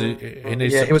needs to.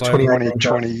 He was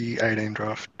 2018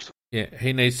 draft. Yeah,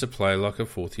 he needs to play like a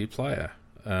 4th year player.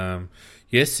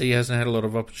 Yes, he hasn't had a lot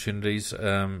of opportunities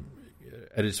at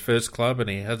his first club, and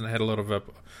he hasn't had a lot of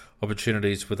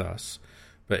opportunities with us.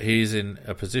 But he's in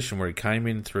a position where he came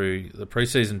in through the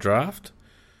pre-season draft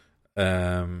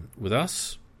with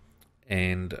us.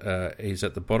 And he's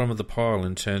at the bottom of the pile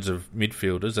in terms of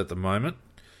midfielders at the moment.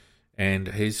 and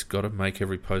he's got to make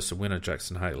every post a winner,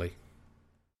 Jackson Hately.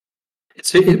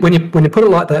 When you put it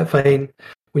like that, Fane,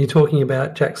 when you're talking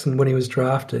about Jackson when he was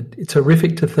drafted, it's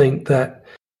horrific to think that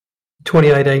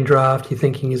 2018 draft you're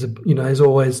thinking is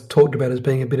always talked about as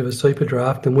being a bit of a super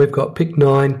draft, and we've got pick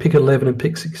 9, pick 11, and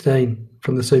pick 16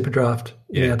 from the super draft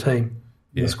in our team,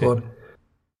 in the squad.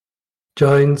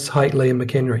 Jones, Hately, and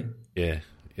McHenry. Yeah.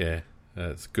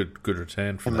 It's good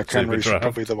return from and McHenry's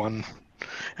probably the one.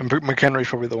 And McHenry's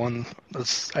probably the one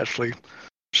that's actually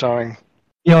showing.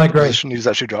 Yeah, I agree. The position he's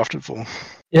actually drafted for.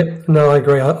 Yep, no, I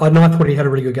agree. I thought he had a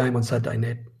really good game on Saturday,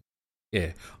 Ned.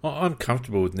 Yeah, I'm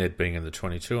comfortable with Ned being in the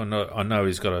 22. I know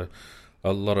he's got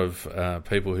a lot of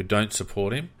people who don't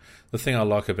support him. The thing I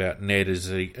like about Ned is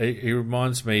he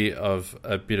reminds me of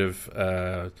a bit of,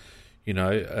 that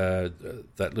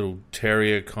little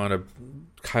terrier kind of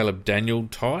Caleb Daniel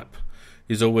type.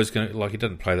 He's always going to, he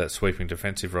doesn't play that sweeping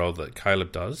defensive role that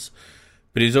Caleb does,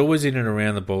 but he's always in and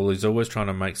around the ball. He's always trying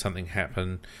to make something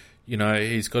happen.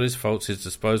 He's got his faults. His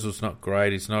disposal's not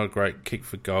great. He's not a great kick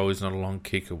for goal. He's not a long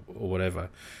kick or whatever.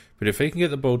 But if he can get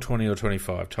the ball 20 or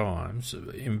 25 times,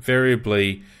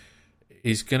 invariably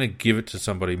he's going to give it to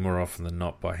somebody more often than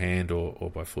not by hand or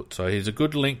by foot. So he's a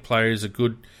good link player. He's a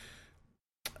good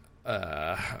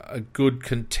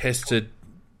contested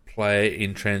player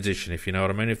in transition, if you know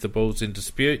what I mean. If the ball's in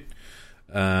dispute,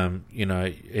 you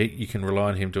can rely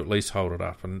on him to at least hold it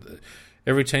up. And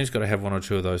every team's got to have one or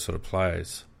two of those sort of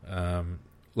players.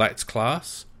 Lacks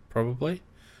class, probably,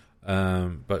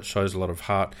 but shows a lot of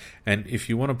heart. And if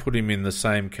you want to put him in the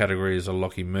same category as a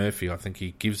Lockie Murphy, I think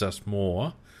he gives us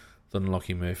more than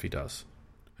Lockie Murphy does,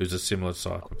 who's a similar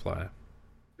type of player.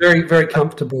 Very, very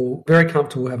comfortable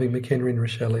having McHenry and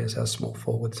Rochelle as our small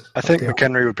forwards. I think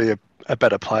McHenry would be a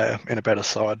better player in a better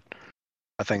side.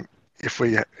 I think if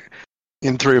we,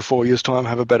 in 3 or 4 years' time,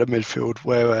 have a better midfield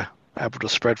where we're able to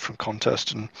spread from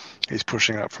contest and he's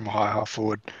pushing up from high half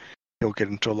forward, he'll get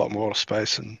into a lot more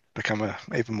space and become an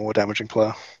even more damaging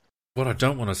player. What I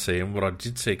don't want to see, and what I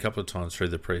did see a couple of times through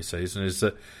the pre-season, is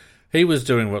that he was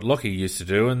doing what Lockie used to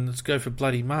do, and let's go for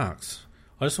bloody marks.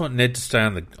 I just want Ned to stay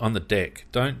on the deck.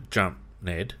 Don't jump,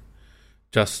 Ned.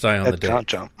 Just stay on the deck. Can't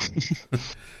jump.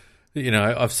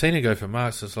 I've seen him go for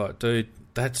marks. It's like, dude,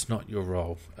 that's not your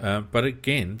role. But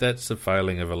again, that's the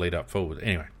failing of a lead-up forward.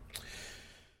 Anyway.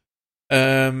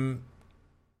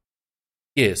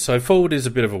 So forward is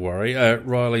a bit of a worry.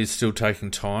 Riley's still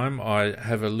taking time. I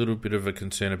have a little bit of a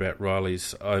concern about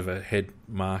Riley's overhead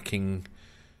marking,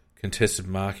 contested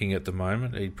marking at the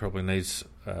moment. He probably needs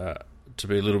to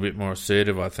be a little bit more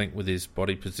assertive, I think, with his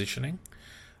body positioning.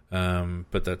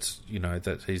 But that's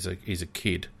that he's a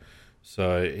kid,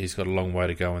 so he's got a long way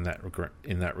to go in that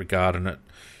regard. And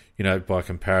it, by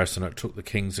comparison, it took the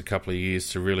Kings a couple of years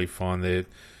to really find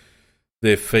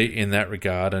their feet in that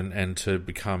regard and to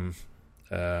become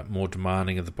more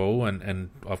demanding of the ball, and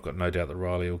I've got no doubt that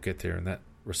Riley will get there in that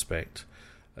respect.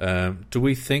 Do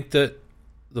we think that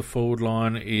the forward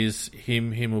line is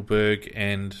him, Himmelberg,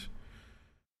 and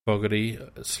Fogarty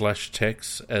 /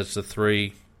 Tex as the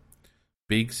three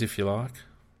bigs, if you like?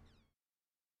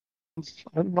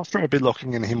 I'm not sure I'd be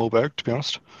locking in Himmelberg, to be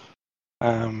honest.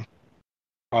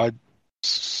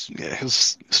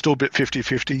 He's still a bit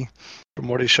 50-50 from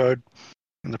what he showed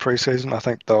in the pre-season. I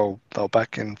think they'll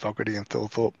back in Fogarty and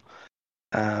Thilthorpe.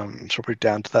 It's probably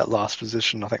down to that last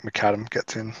position. I think McAdam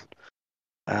gets in.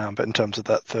 But in terms of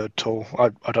that third tool,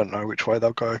 I don't know which way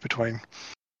they'll go between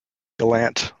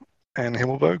Gallant and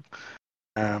Himmelberg.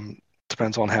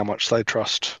 Depends on how much they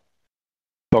trust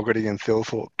Fogarty and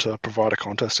Thilthorpe to provide a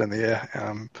contest in the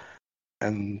air.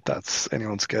 And that's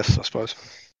anyone's guess, I suppose.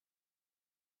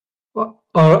 Well,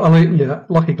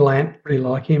 Lockie Gallant, really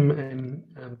like him, and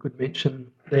good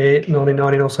mention there.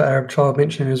 1990, also Arab Child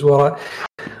mentioned him as well.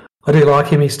 I do like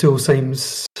him. He still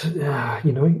seems, he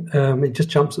just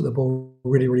jumps at the ball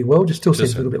really, really well. Just still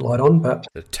seems a little bit light on, but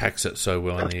attacks it so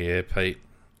well in the air, Pete.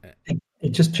 He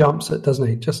just jumps it, doesn't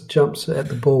he? Just jumps at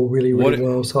the ball really, really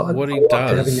well. So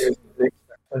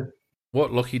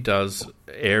what Lockie does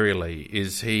aerially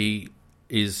is he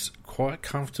is quite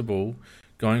comfortable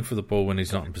going for the ball when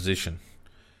he's not in position.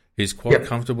 He's quite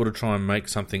comfortable to try and make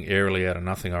something aerially out of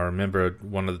nothing. I remember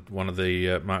one of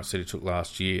the marks that he took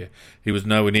last year. He was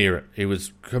nowhere near it. He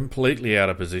was completely out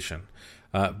of position,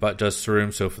 but just threw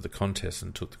himself at the contest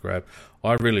and took the grab.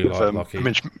 I really like Lockie.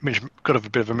 Got a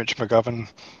bit of a Mitch McGovern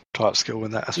type skill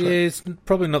in that aspect. Yeah, it's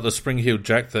probably not the spring-heeled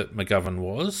jack that McGovern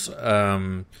was,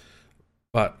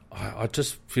 but I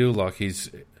just feel like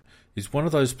he's one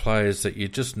of those players that you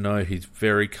just know he's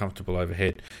very comfortable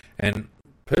overhead. And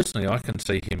personally, I can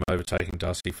see him overtaking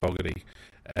Darcy Fogarty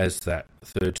as that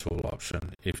third tall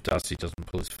option if Darcy doesn't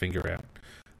pull his finger out,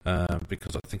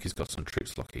 because I think he's got some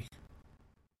tricks, Lockie.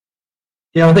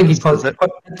 Yeah, I think he's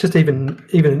just even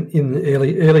in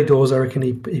the early doors. I reckon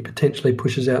he potentially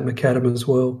pushes out McAdam as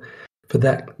well for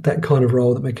that kind of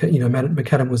role. That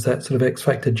McAdam was that sort of X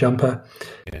factor jumper.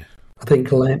 Yeah, I think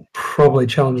Gallant probably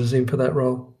challenges him for that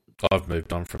role. I've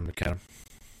moved on from McAdam.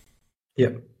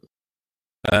 Yep.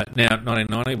 Now,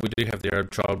 1990, we do have the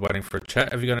Arab Child waiting for a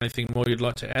chat. Have you got anything more you'd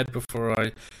like to add before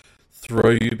I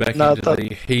throw you back into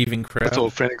the heaving crowd? That's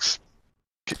all, Phoenix.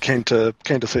 Keen to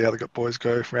see how the boys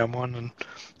go for round one, and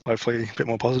hopefully a bit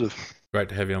more positive. Great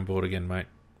to have you on board again, mate.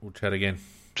 We'll chat again.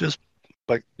 Cheers.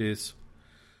 Bye. Cheers.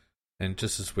 And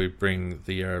just as we bring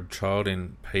the Arab Child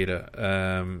in, Peter,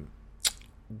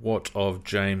 what of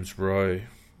James Rowe?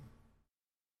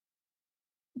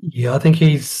 Yeah, I think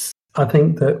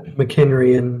that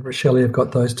McHenry and Rochelle have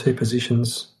got those two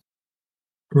positions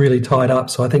really tied up.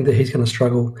 So I think that he's going to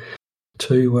struggle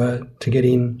to get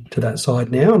into that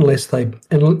side now, unless they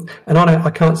and I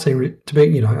can't see to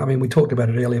be. I mean, we talked about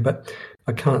it earlier, but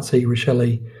I can't see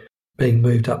Rochelle being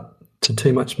moved up to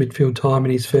too much midfield time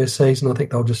in his first season. I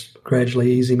think they'll just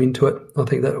gradually ease him into it. I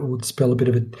think that would spell a bit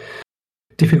of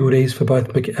difficulties for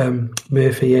both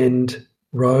Murphy and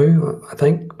Rowe. I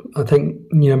think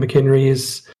McHenry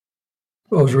is.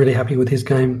 I was really happy with his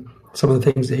game. Some of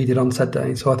the things that he did on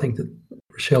Saturday. So I think that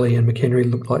Rochelle and McHenry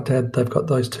look like they've got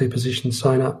those two positions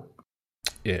sewn up.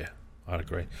 Yeah, I'd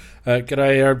agree.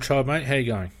 G'day, Arab Child, mate. How you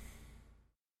going?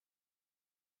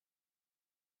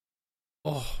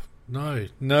 Oh, no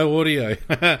audio.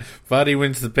 Vardy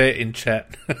wins the bet in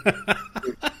chat.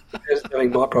 Just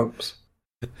having my problems.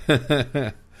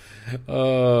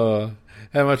 Oh,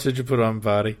 how much did you put on,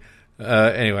 Vardy?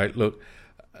 Anyway, look,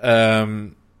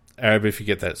 Arab, if you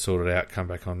get that sorted out, come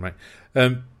back on, mate.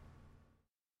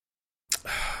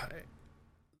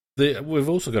 We've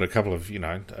also got a couple of, we've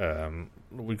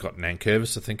got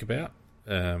Nankervis to think about.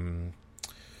 And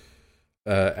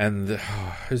I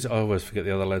always forget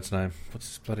the other lad's name. What's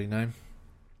his bloody name?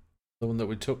 The one that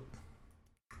we took?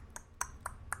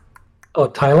 Oh,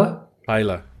 Taylor?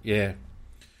 Taylor, yeah.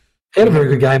 He had a very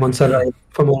good game on Saturday.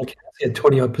 From all accounts, he had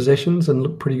 20-odd possessions and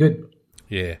looked pretty good.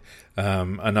 Yeah.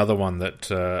 Another one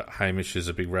that Hamish is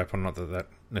a big rap on, not that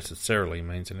necessarily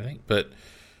means anything, but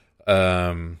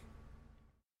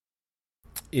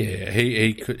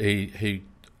he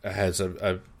has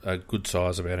a good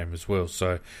size about him as well,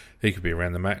 so he could be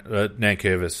around the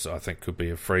Nankervis, I think, could be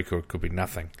a freak or it could be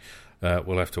nothing.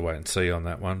 We'll have to wait and see on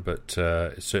that one, but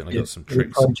it's certainly got some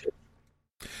tricks.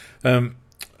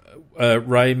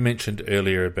 Ray mentioned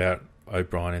earlier about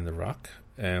O'Brien in the ruck,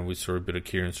 and we saw a bit of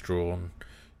Kieran Strawn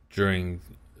during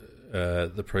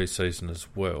the pre-season as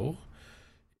well.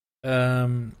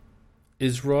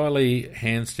 Is Riley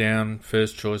hands down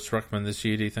first choice ruckman this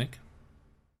year, do you think?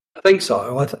 I think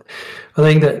so. I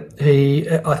think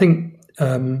that I think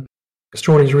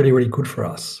Strawn is really, really good for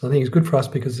us. I think he's good for us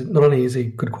because not only is he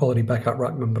good quality backup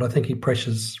ruckman, but I think he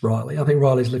pressures Riley. I think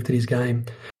Riley's lifted his game.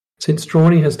 Since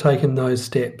Strawny has taken those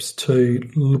steps to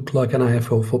look like an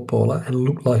AFL footballer and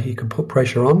look like he could put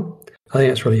pressure on, I think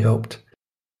that's really helped.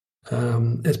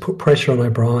 It's put pressure on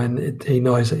O'Brien. He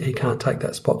knows that he can't take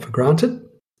that spot for granted.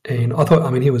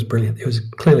 And he was brilliant. He was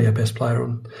clearly our best player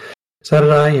on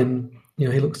Saturday, and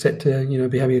he looks set to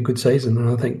be having a good season.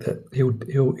 And I think that he'll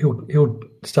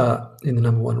start in the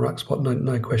number one ruck spot,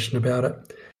 no question about it.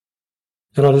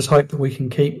 And I just hope that we can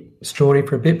keep Strawny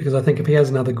for a bit, because I think if he has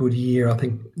another good year, I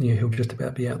think he'll just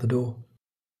about be out the door.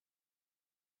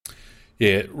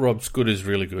 Yeah, Rob's good is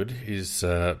really good. His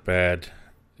bad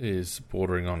is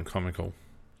bordering on comical.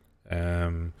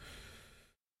 But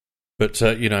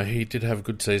he did have a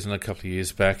good season a couple of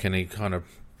years back, and he kind of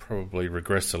probably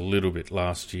regressed a little bit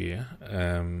last year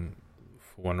for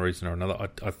one reason or another.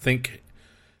 I think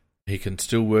he can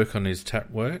still work on his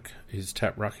tap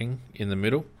rucking in the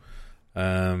middle.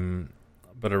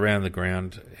 But around the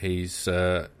ground, he's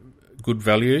good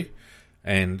value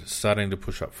and starting to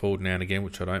push up forward now and again,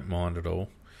 which I don't mind at all.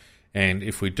 And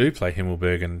if we do play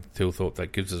Himmelberg and Thilthorpe,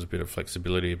 that gives us a bit of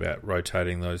flexibility about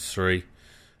rotating those three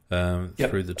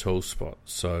through the tall spot.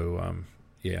 So, I'm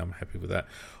happy with that.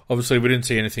 Obviously, we didn't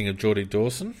see anything of Geordie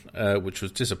Dawson, which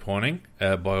was disappointing.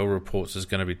 By all reports, is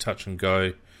going to be touch and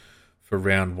go for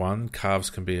round one. Calves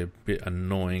can be a bit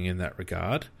annoying in that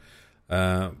regard.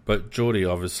 But Geordie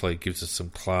obviously gives us some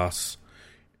class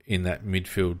in that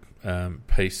midfield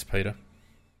piece, Peter.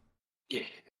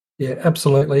 Yeah,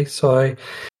 absolutely. So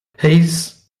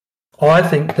I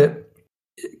think that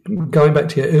going back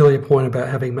to your earlier point about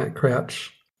having Matt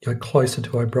Crouch closer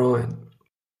to O'Brien,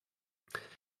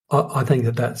 I think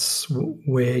that's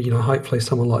where, hopefully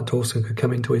someone like Dawson could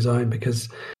come into his own, because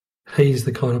he's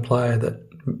the kind of player that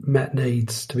Matt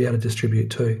needs to be able to distribute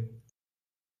to.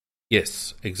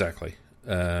 Yes, exactly.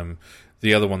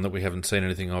 The other one that we haven't seen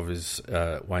anything of is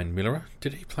Wayne Miller.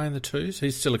 Did he play in the twos?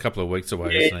 He's still a couple of weeks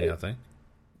away, isn't he, I think?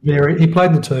 He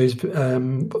played in the twos,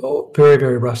 very,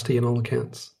 very rusty in all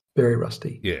accounts. Very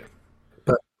rusty. Yeah.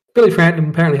 But Billy Frampton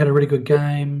apparently had a really good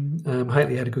game.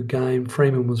 Haitley had a good game.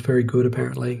 Freeman was very good,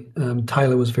 apparently.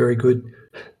 Taylor was very good.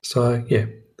 So, yeah,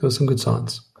 there were some good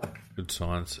signs. Good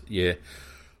signs, yeah.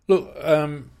 Look,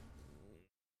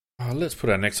 let's put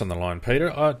our necks on the line,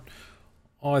 Peter.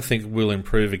 I think we'll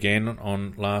improve again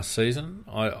on last season.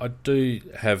 I do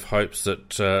have hopes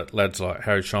that lads like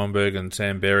Harry Schomburg and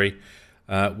Sam Berry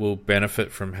will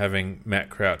benefit from having Matt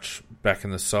Crouch back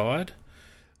in the side.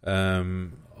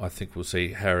 I think we'll see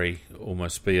Harry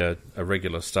almost be a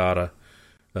regular starter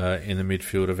in the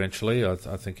midfield eventually. I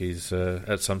think he's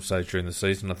at some stage during the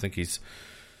season. I think he's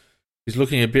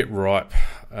looking a bit ripe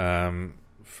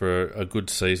for a good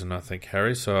season, I think,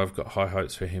 Harry. So I've got high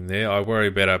hopes for him there. I worry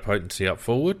about our potency up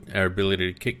forward, our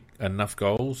ability to kick enough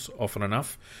goals often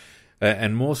enough,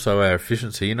 and more so our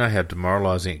efficiency. You know how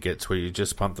demoralising it gets where you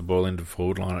just pump the ball into the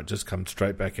forward line, it just comes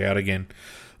straight back out again.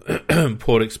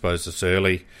 Port exposed us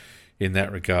early in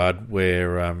that regard,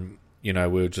 where we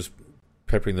were just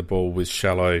peppering the ball with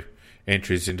shallow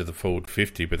entries into the forward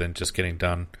 50, but then just getting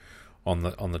done on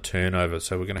the turnover.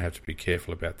 So we're going to have to be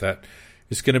careful about that.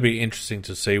 It's going to be interesting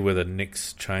to see whether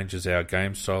Nicks changes our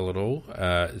game style at all.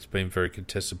 It's been very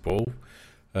contested ball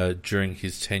during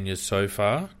his tenure so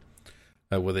far.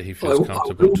 Whether he feels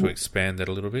comfortable to expand that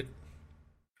a little bit.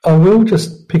 I will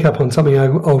just pick up on something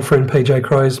our old friend PJ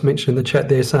Crowes mentioned in the chat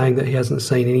there, saying that he hasn't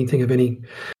seen anything of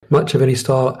much of any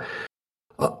style.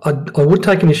 I would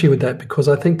take an issue with that, because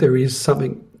I think there is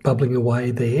something bubbling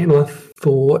away there, and I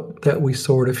thought that we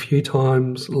saw it a few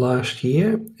times last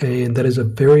year, and that is a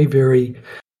very, very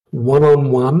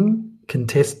one-on-one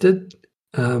contested,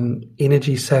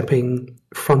 energy-sapping,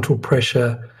 frontal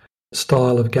pressure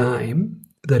style of game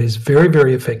that is very,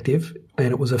 very effective, and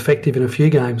it was effective in a few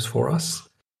games for us.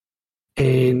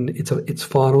 And it's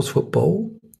finals football,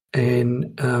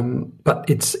 and but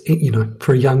it's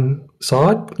for a young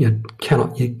side, you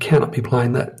cannot be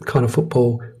playing that kind of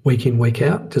football week in, week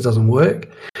out. It just doesn't work.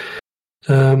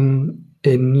 And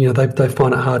they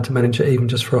find it hard to manage it even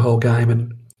just for a whole game.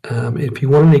 And if you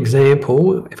want an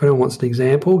example, if anyone wants an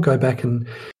example, go back and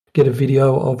get a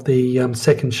video of the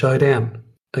second showdown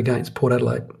against Port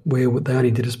Adelaide, where they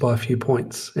only did us by a few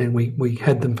points, and we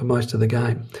had them for most of the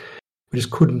game. We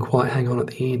just couldn't quite hang on at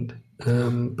the end.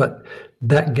 But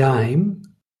that game,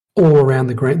 all around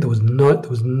the ground, there was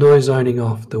no zoning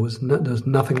off. There was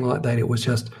nothing like that. It was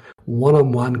just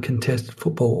one-on-one contested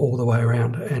football all the way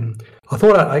around. And I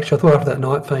thought after that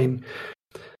night, Fiend,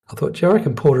 I thought, do you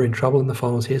reckon Porter in trouble in the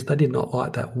finals here? They did not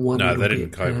like that one. No, they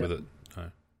didn't cope with it. No.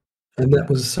 And that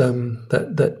was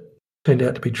that turned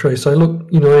out to be true. So look,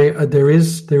 there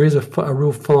is a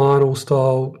real final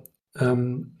style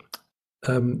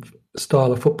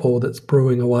style of football that's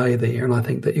brewing away there, and I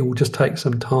think that it will just take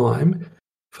some time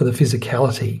for the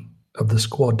physicality of the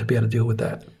squad to be able to deal with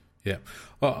that. Yeah.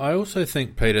 Well, I also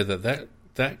think, Peter,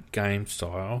 that game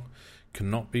style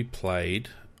cannot be played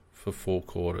for 4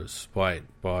 quarters by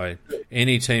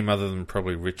any team other than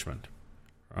probably Richmond,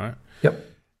 right? Yep.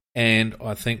 And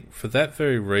I think for that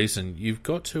very reason, you've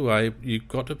got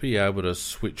to be able to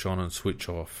switch on and switch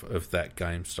off of that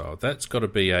game style. That's got to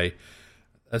be a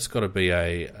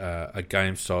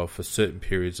game style for certain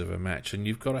periods of a match, and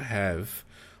you've got to have.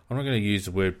 I'm not going to use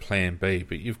the word plan B,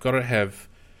 but you've got to have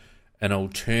an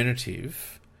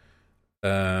alternative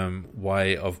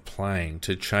way of playing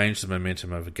to change the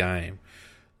momentum of a game.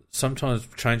 Sometimes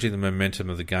changing the momentum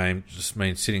of the game just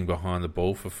means sitting behind the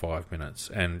ball for 5 minutes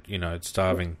and,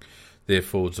 starving their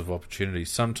forwards of opportunity.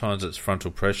 Sometimes it's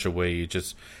frontal pressure where you're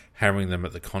just hammering them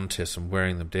at the contest and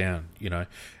wearing them down,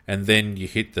 and then you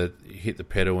hit the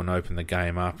pedal and open the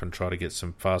game up and try to get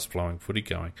some fast-flowing footy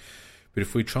going. But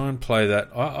if we try and play that,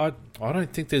 I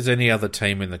don't think there's any other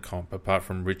team in the comp apart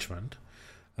from Richmond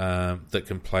that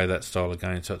can play that style of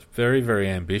game. So it's very, very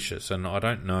ambitious, and I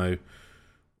don't know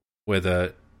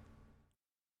whether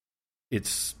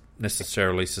it's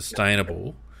necessarily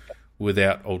sustainable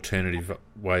without alternative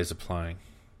ways of playing.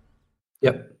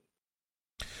 Yep.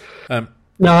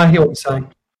 No, I hear what you're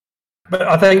saying. But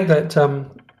I think that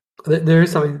there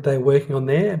is something that they're working on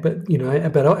there, but,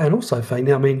 and also,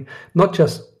 Fane, I mean, not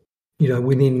just,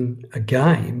 within a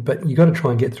game, but you got to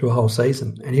try and get through a whole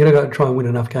season, and you got to try and win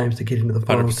enough games to get into the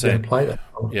finals to play that.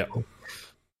 Yeah.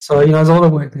 So, there's a lot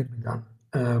of work that can be done.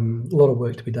 A lot of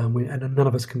work to be done, and none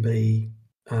of us can be,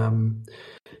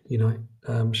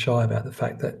 shy about the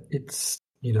fact that it's,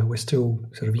 we're still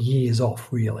sort of years off,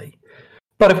 really.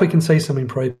 But if we can see some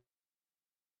improvement.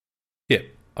 Yeah.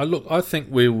 I think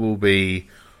we will be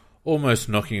almost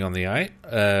knocking on the 8.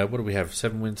 What do we have?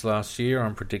 7 wins last year.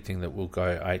 I'm predicting that we'll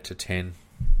go 8 to 10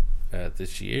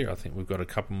 this year. I think we've got a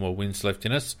couple more wins left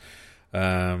in us.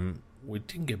 We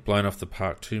didn't get blown off the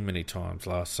park too many times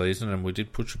last season, and we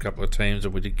did push a couple of teams,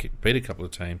 and we did beat a couple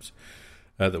of teams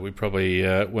that we probably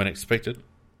weren't expected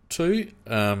to.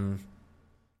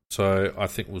 So I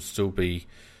think we'll still be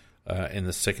in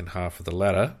the second half of the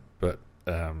ladder, but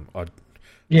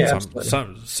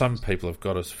some people have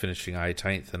got us finishing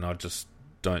 18th, and I just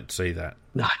don't see that.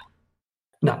 No,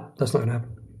 that's not going to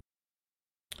happen.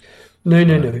 No.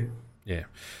 Yeah.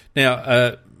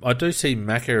 Now, I do see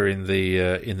Macca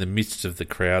in the midst of the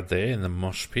crowd there, in the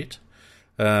mosh pit.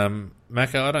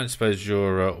 Macca, I don't suppose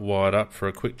you're wired up for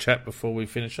a quick chat before we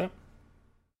finish up?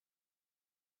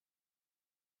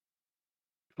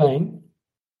 Fine.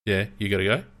 Yeah, you got to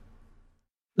go?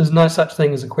 There's no such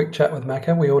thing as a quick chat with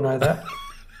Macca. We all know that.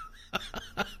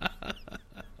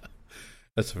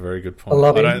 That's a very good point.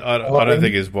 I don't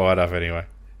think he's wired up anyway.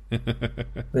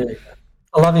 There.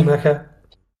 I love you, Macca.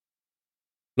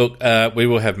 Look, we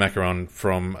will have Macca on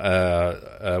from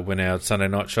when our Sunday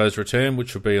night shows return,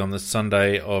 which will be on the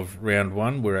Sunday of round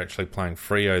 1. We're actually playing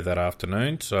Freo that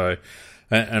afternoon. So,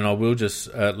 and I will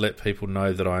just let people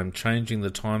know that I'm changing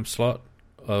the time slot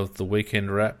of the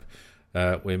weekend wrap.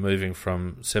 We're moving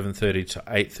from 7:30 to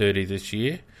 8:30 this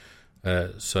year.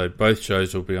 So both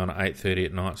shows will be on at 8:30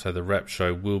 at night. So the wrap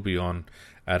show will be on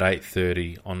at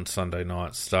 8:30 on Sunday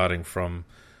night, starting from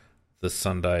the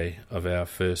Sunday of our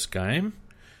first game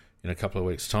in a couple of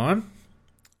weeks' time.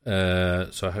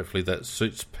 So hopefully that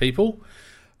suits people.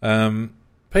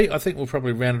 Pete, I think we'll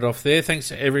probably round it off there. Thanks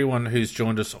to everyone who's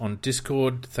joined us on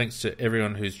Discord. Thanks to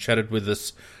everyone who's chatted with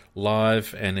us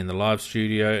live and in the live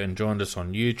studio and joined us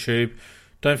on YouTube.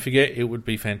 Don't forget, it would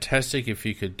be fantastic if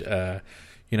you could,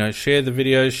 share the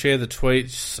videos, share the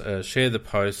tweets, share the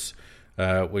posts.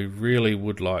 We really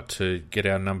would like to get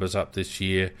our numbers up this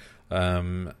year.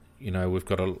 We've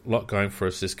got a lot going for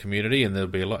us, this community, and there'll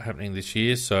be a lot happening this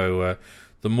year. So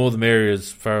the more the merrier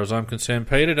as far as I'm concerned,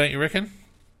 Peter, don't you reckon?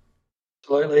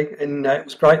 Absolutely. And it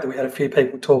was great that we had a few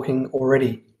people talking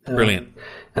already. Brilliant.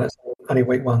 And it's only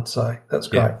week 1, so that's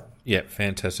great. Yeah,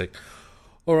 fantastic.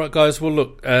 All right, guys. Well,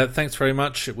 look, thanks very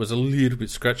much. It was a little bit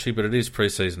scratchy, but it is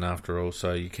pre-season after all,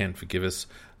 so you can forgive us.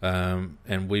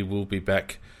 And we will be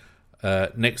back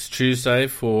next Tuesday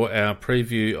for our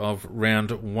preview of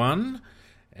round 1.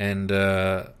 And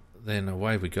then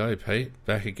away we go, Pete.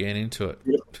 Back again into it.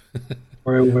 Yep.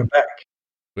 We're back.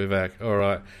 We're back. All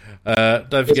right.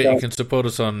 Don't forget you can support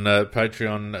us on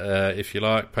Patreon if you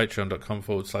like.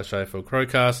 Patreon.com/AFL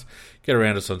Crowcast. Get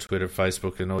around us on Twitter,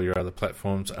 Facebook, and all your other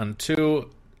platforms. Until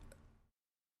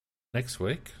next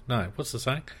week. No, what's the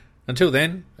saying? Until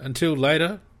then. Until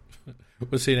later.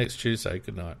 We'll see you next Tuesday.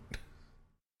 Good night.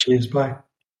 Cheers. Bye.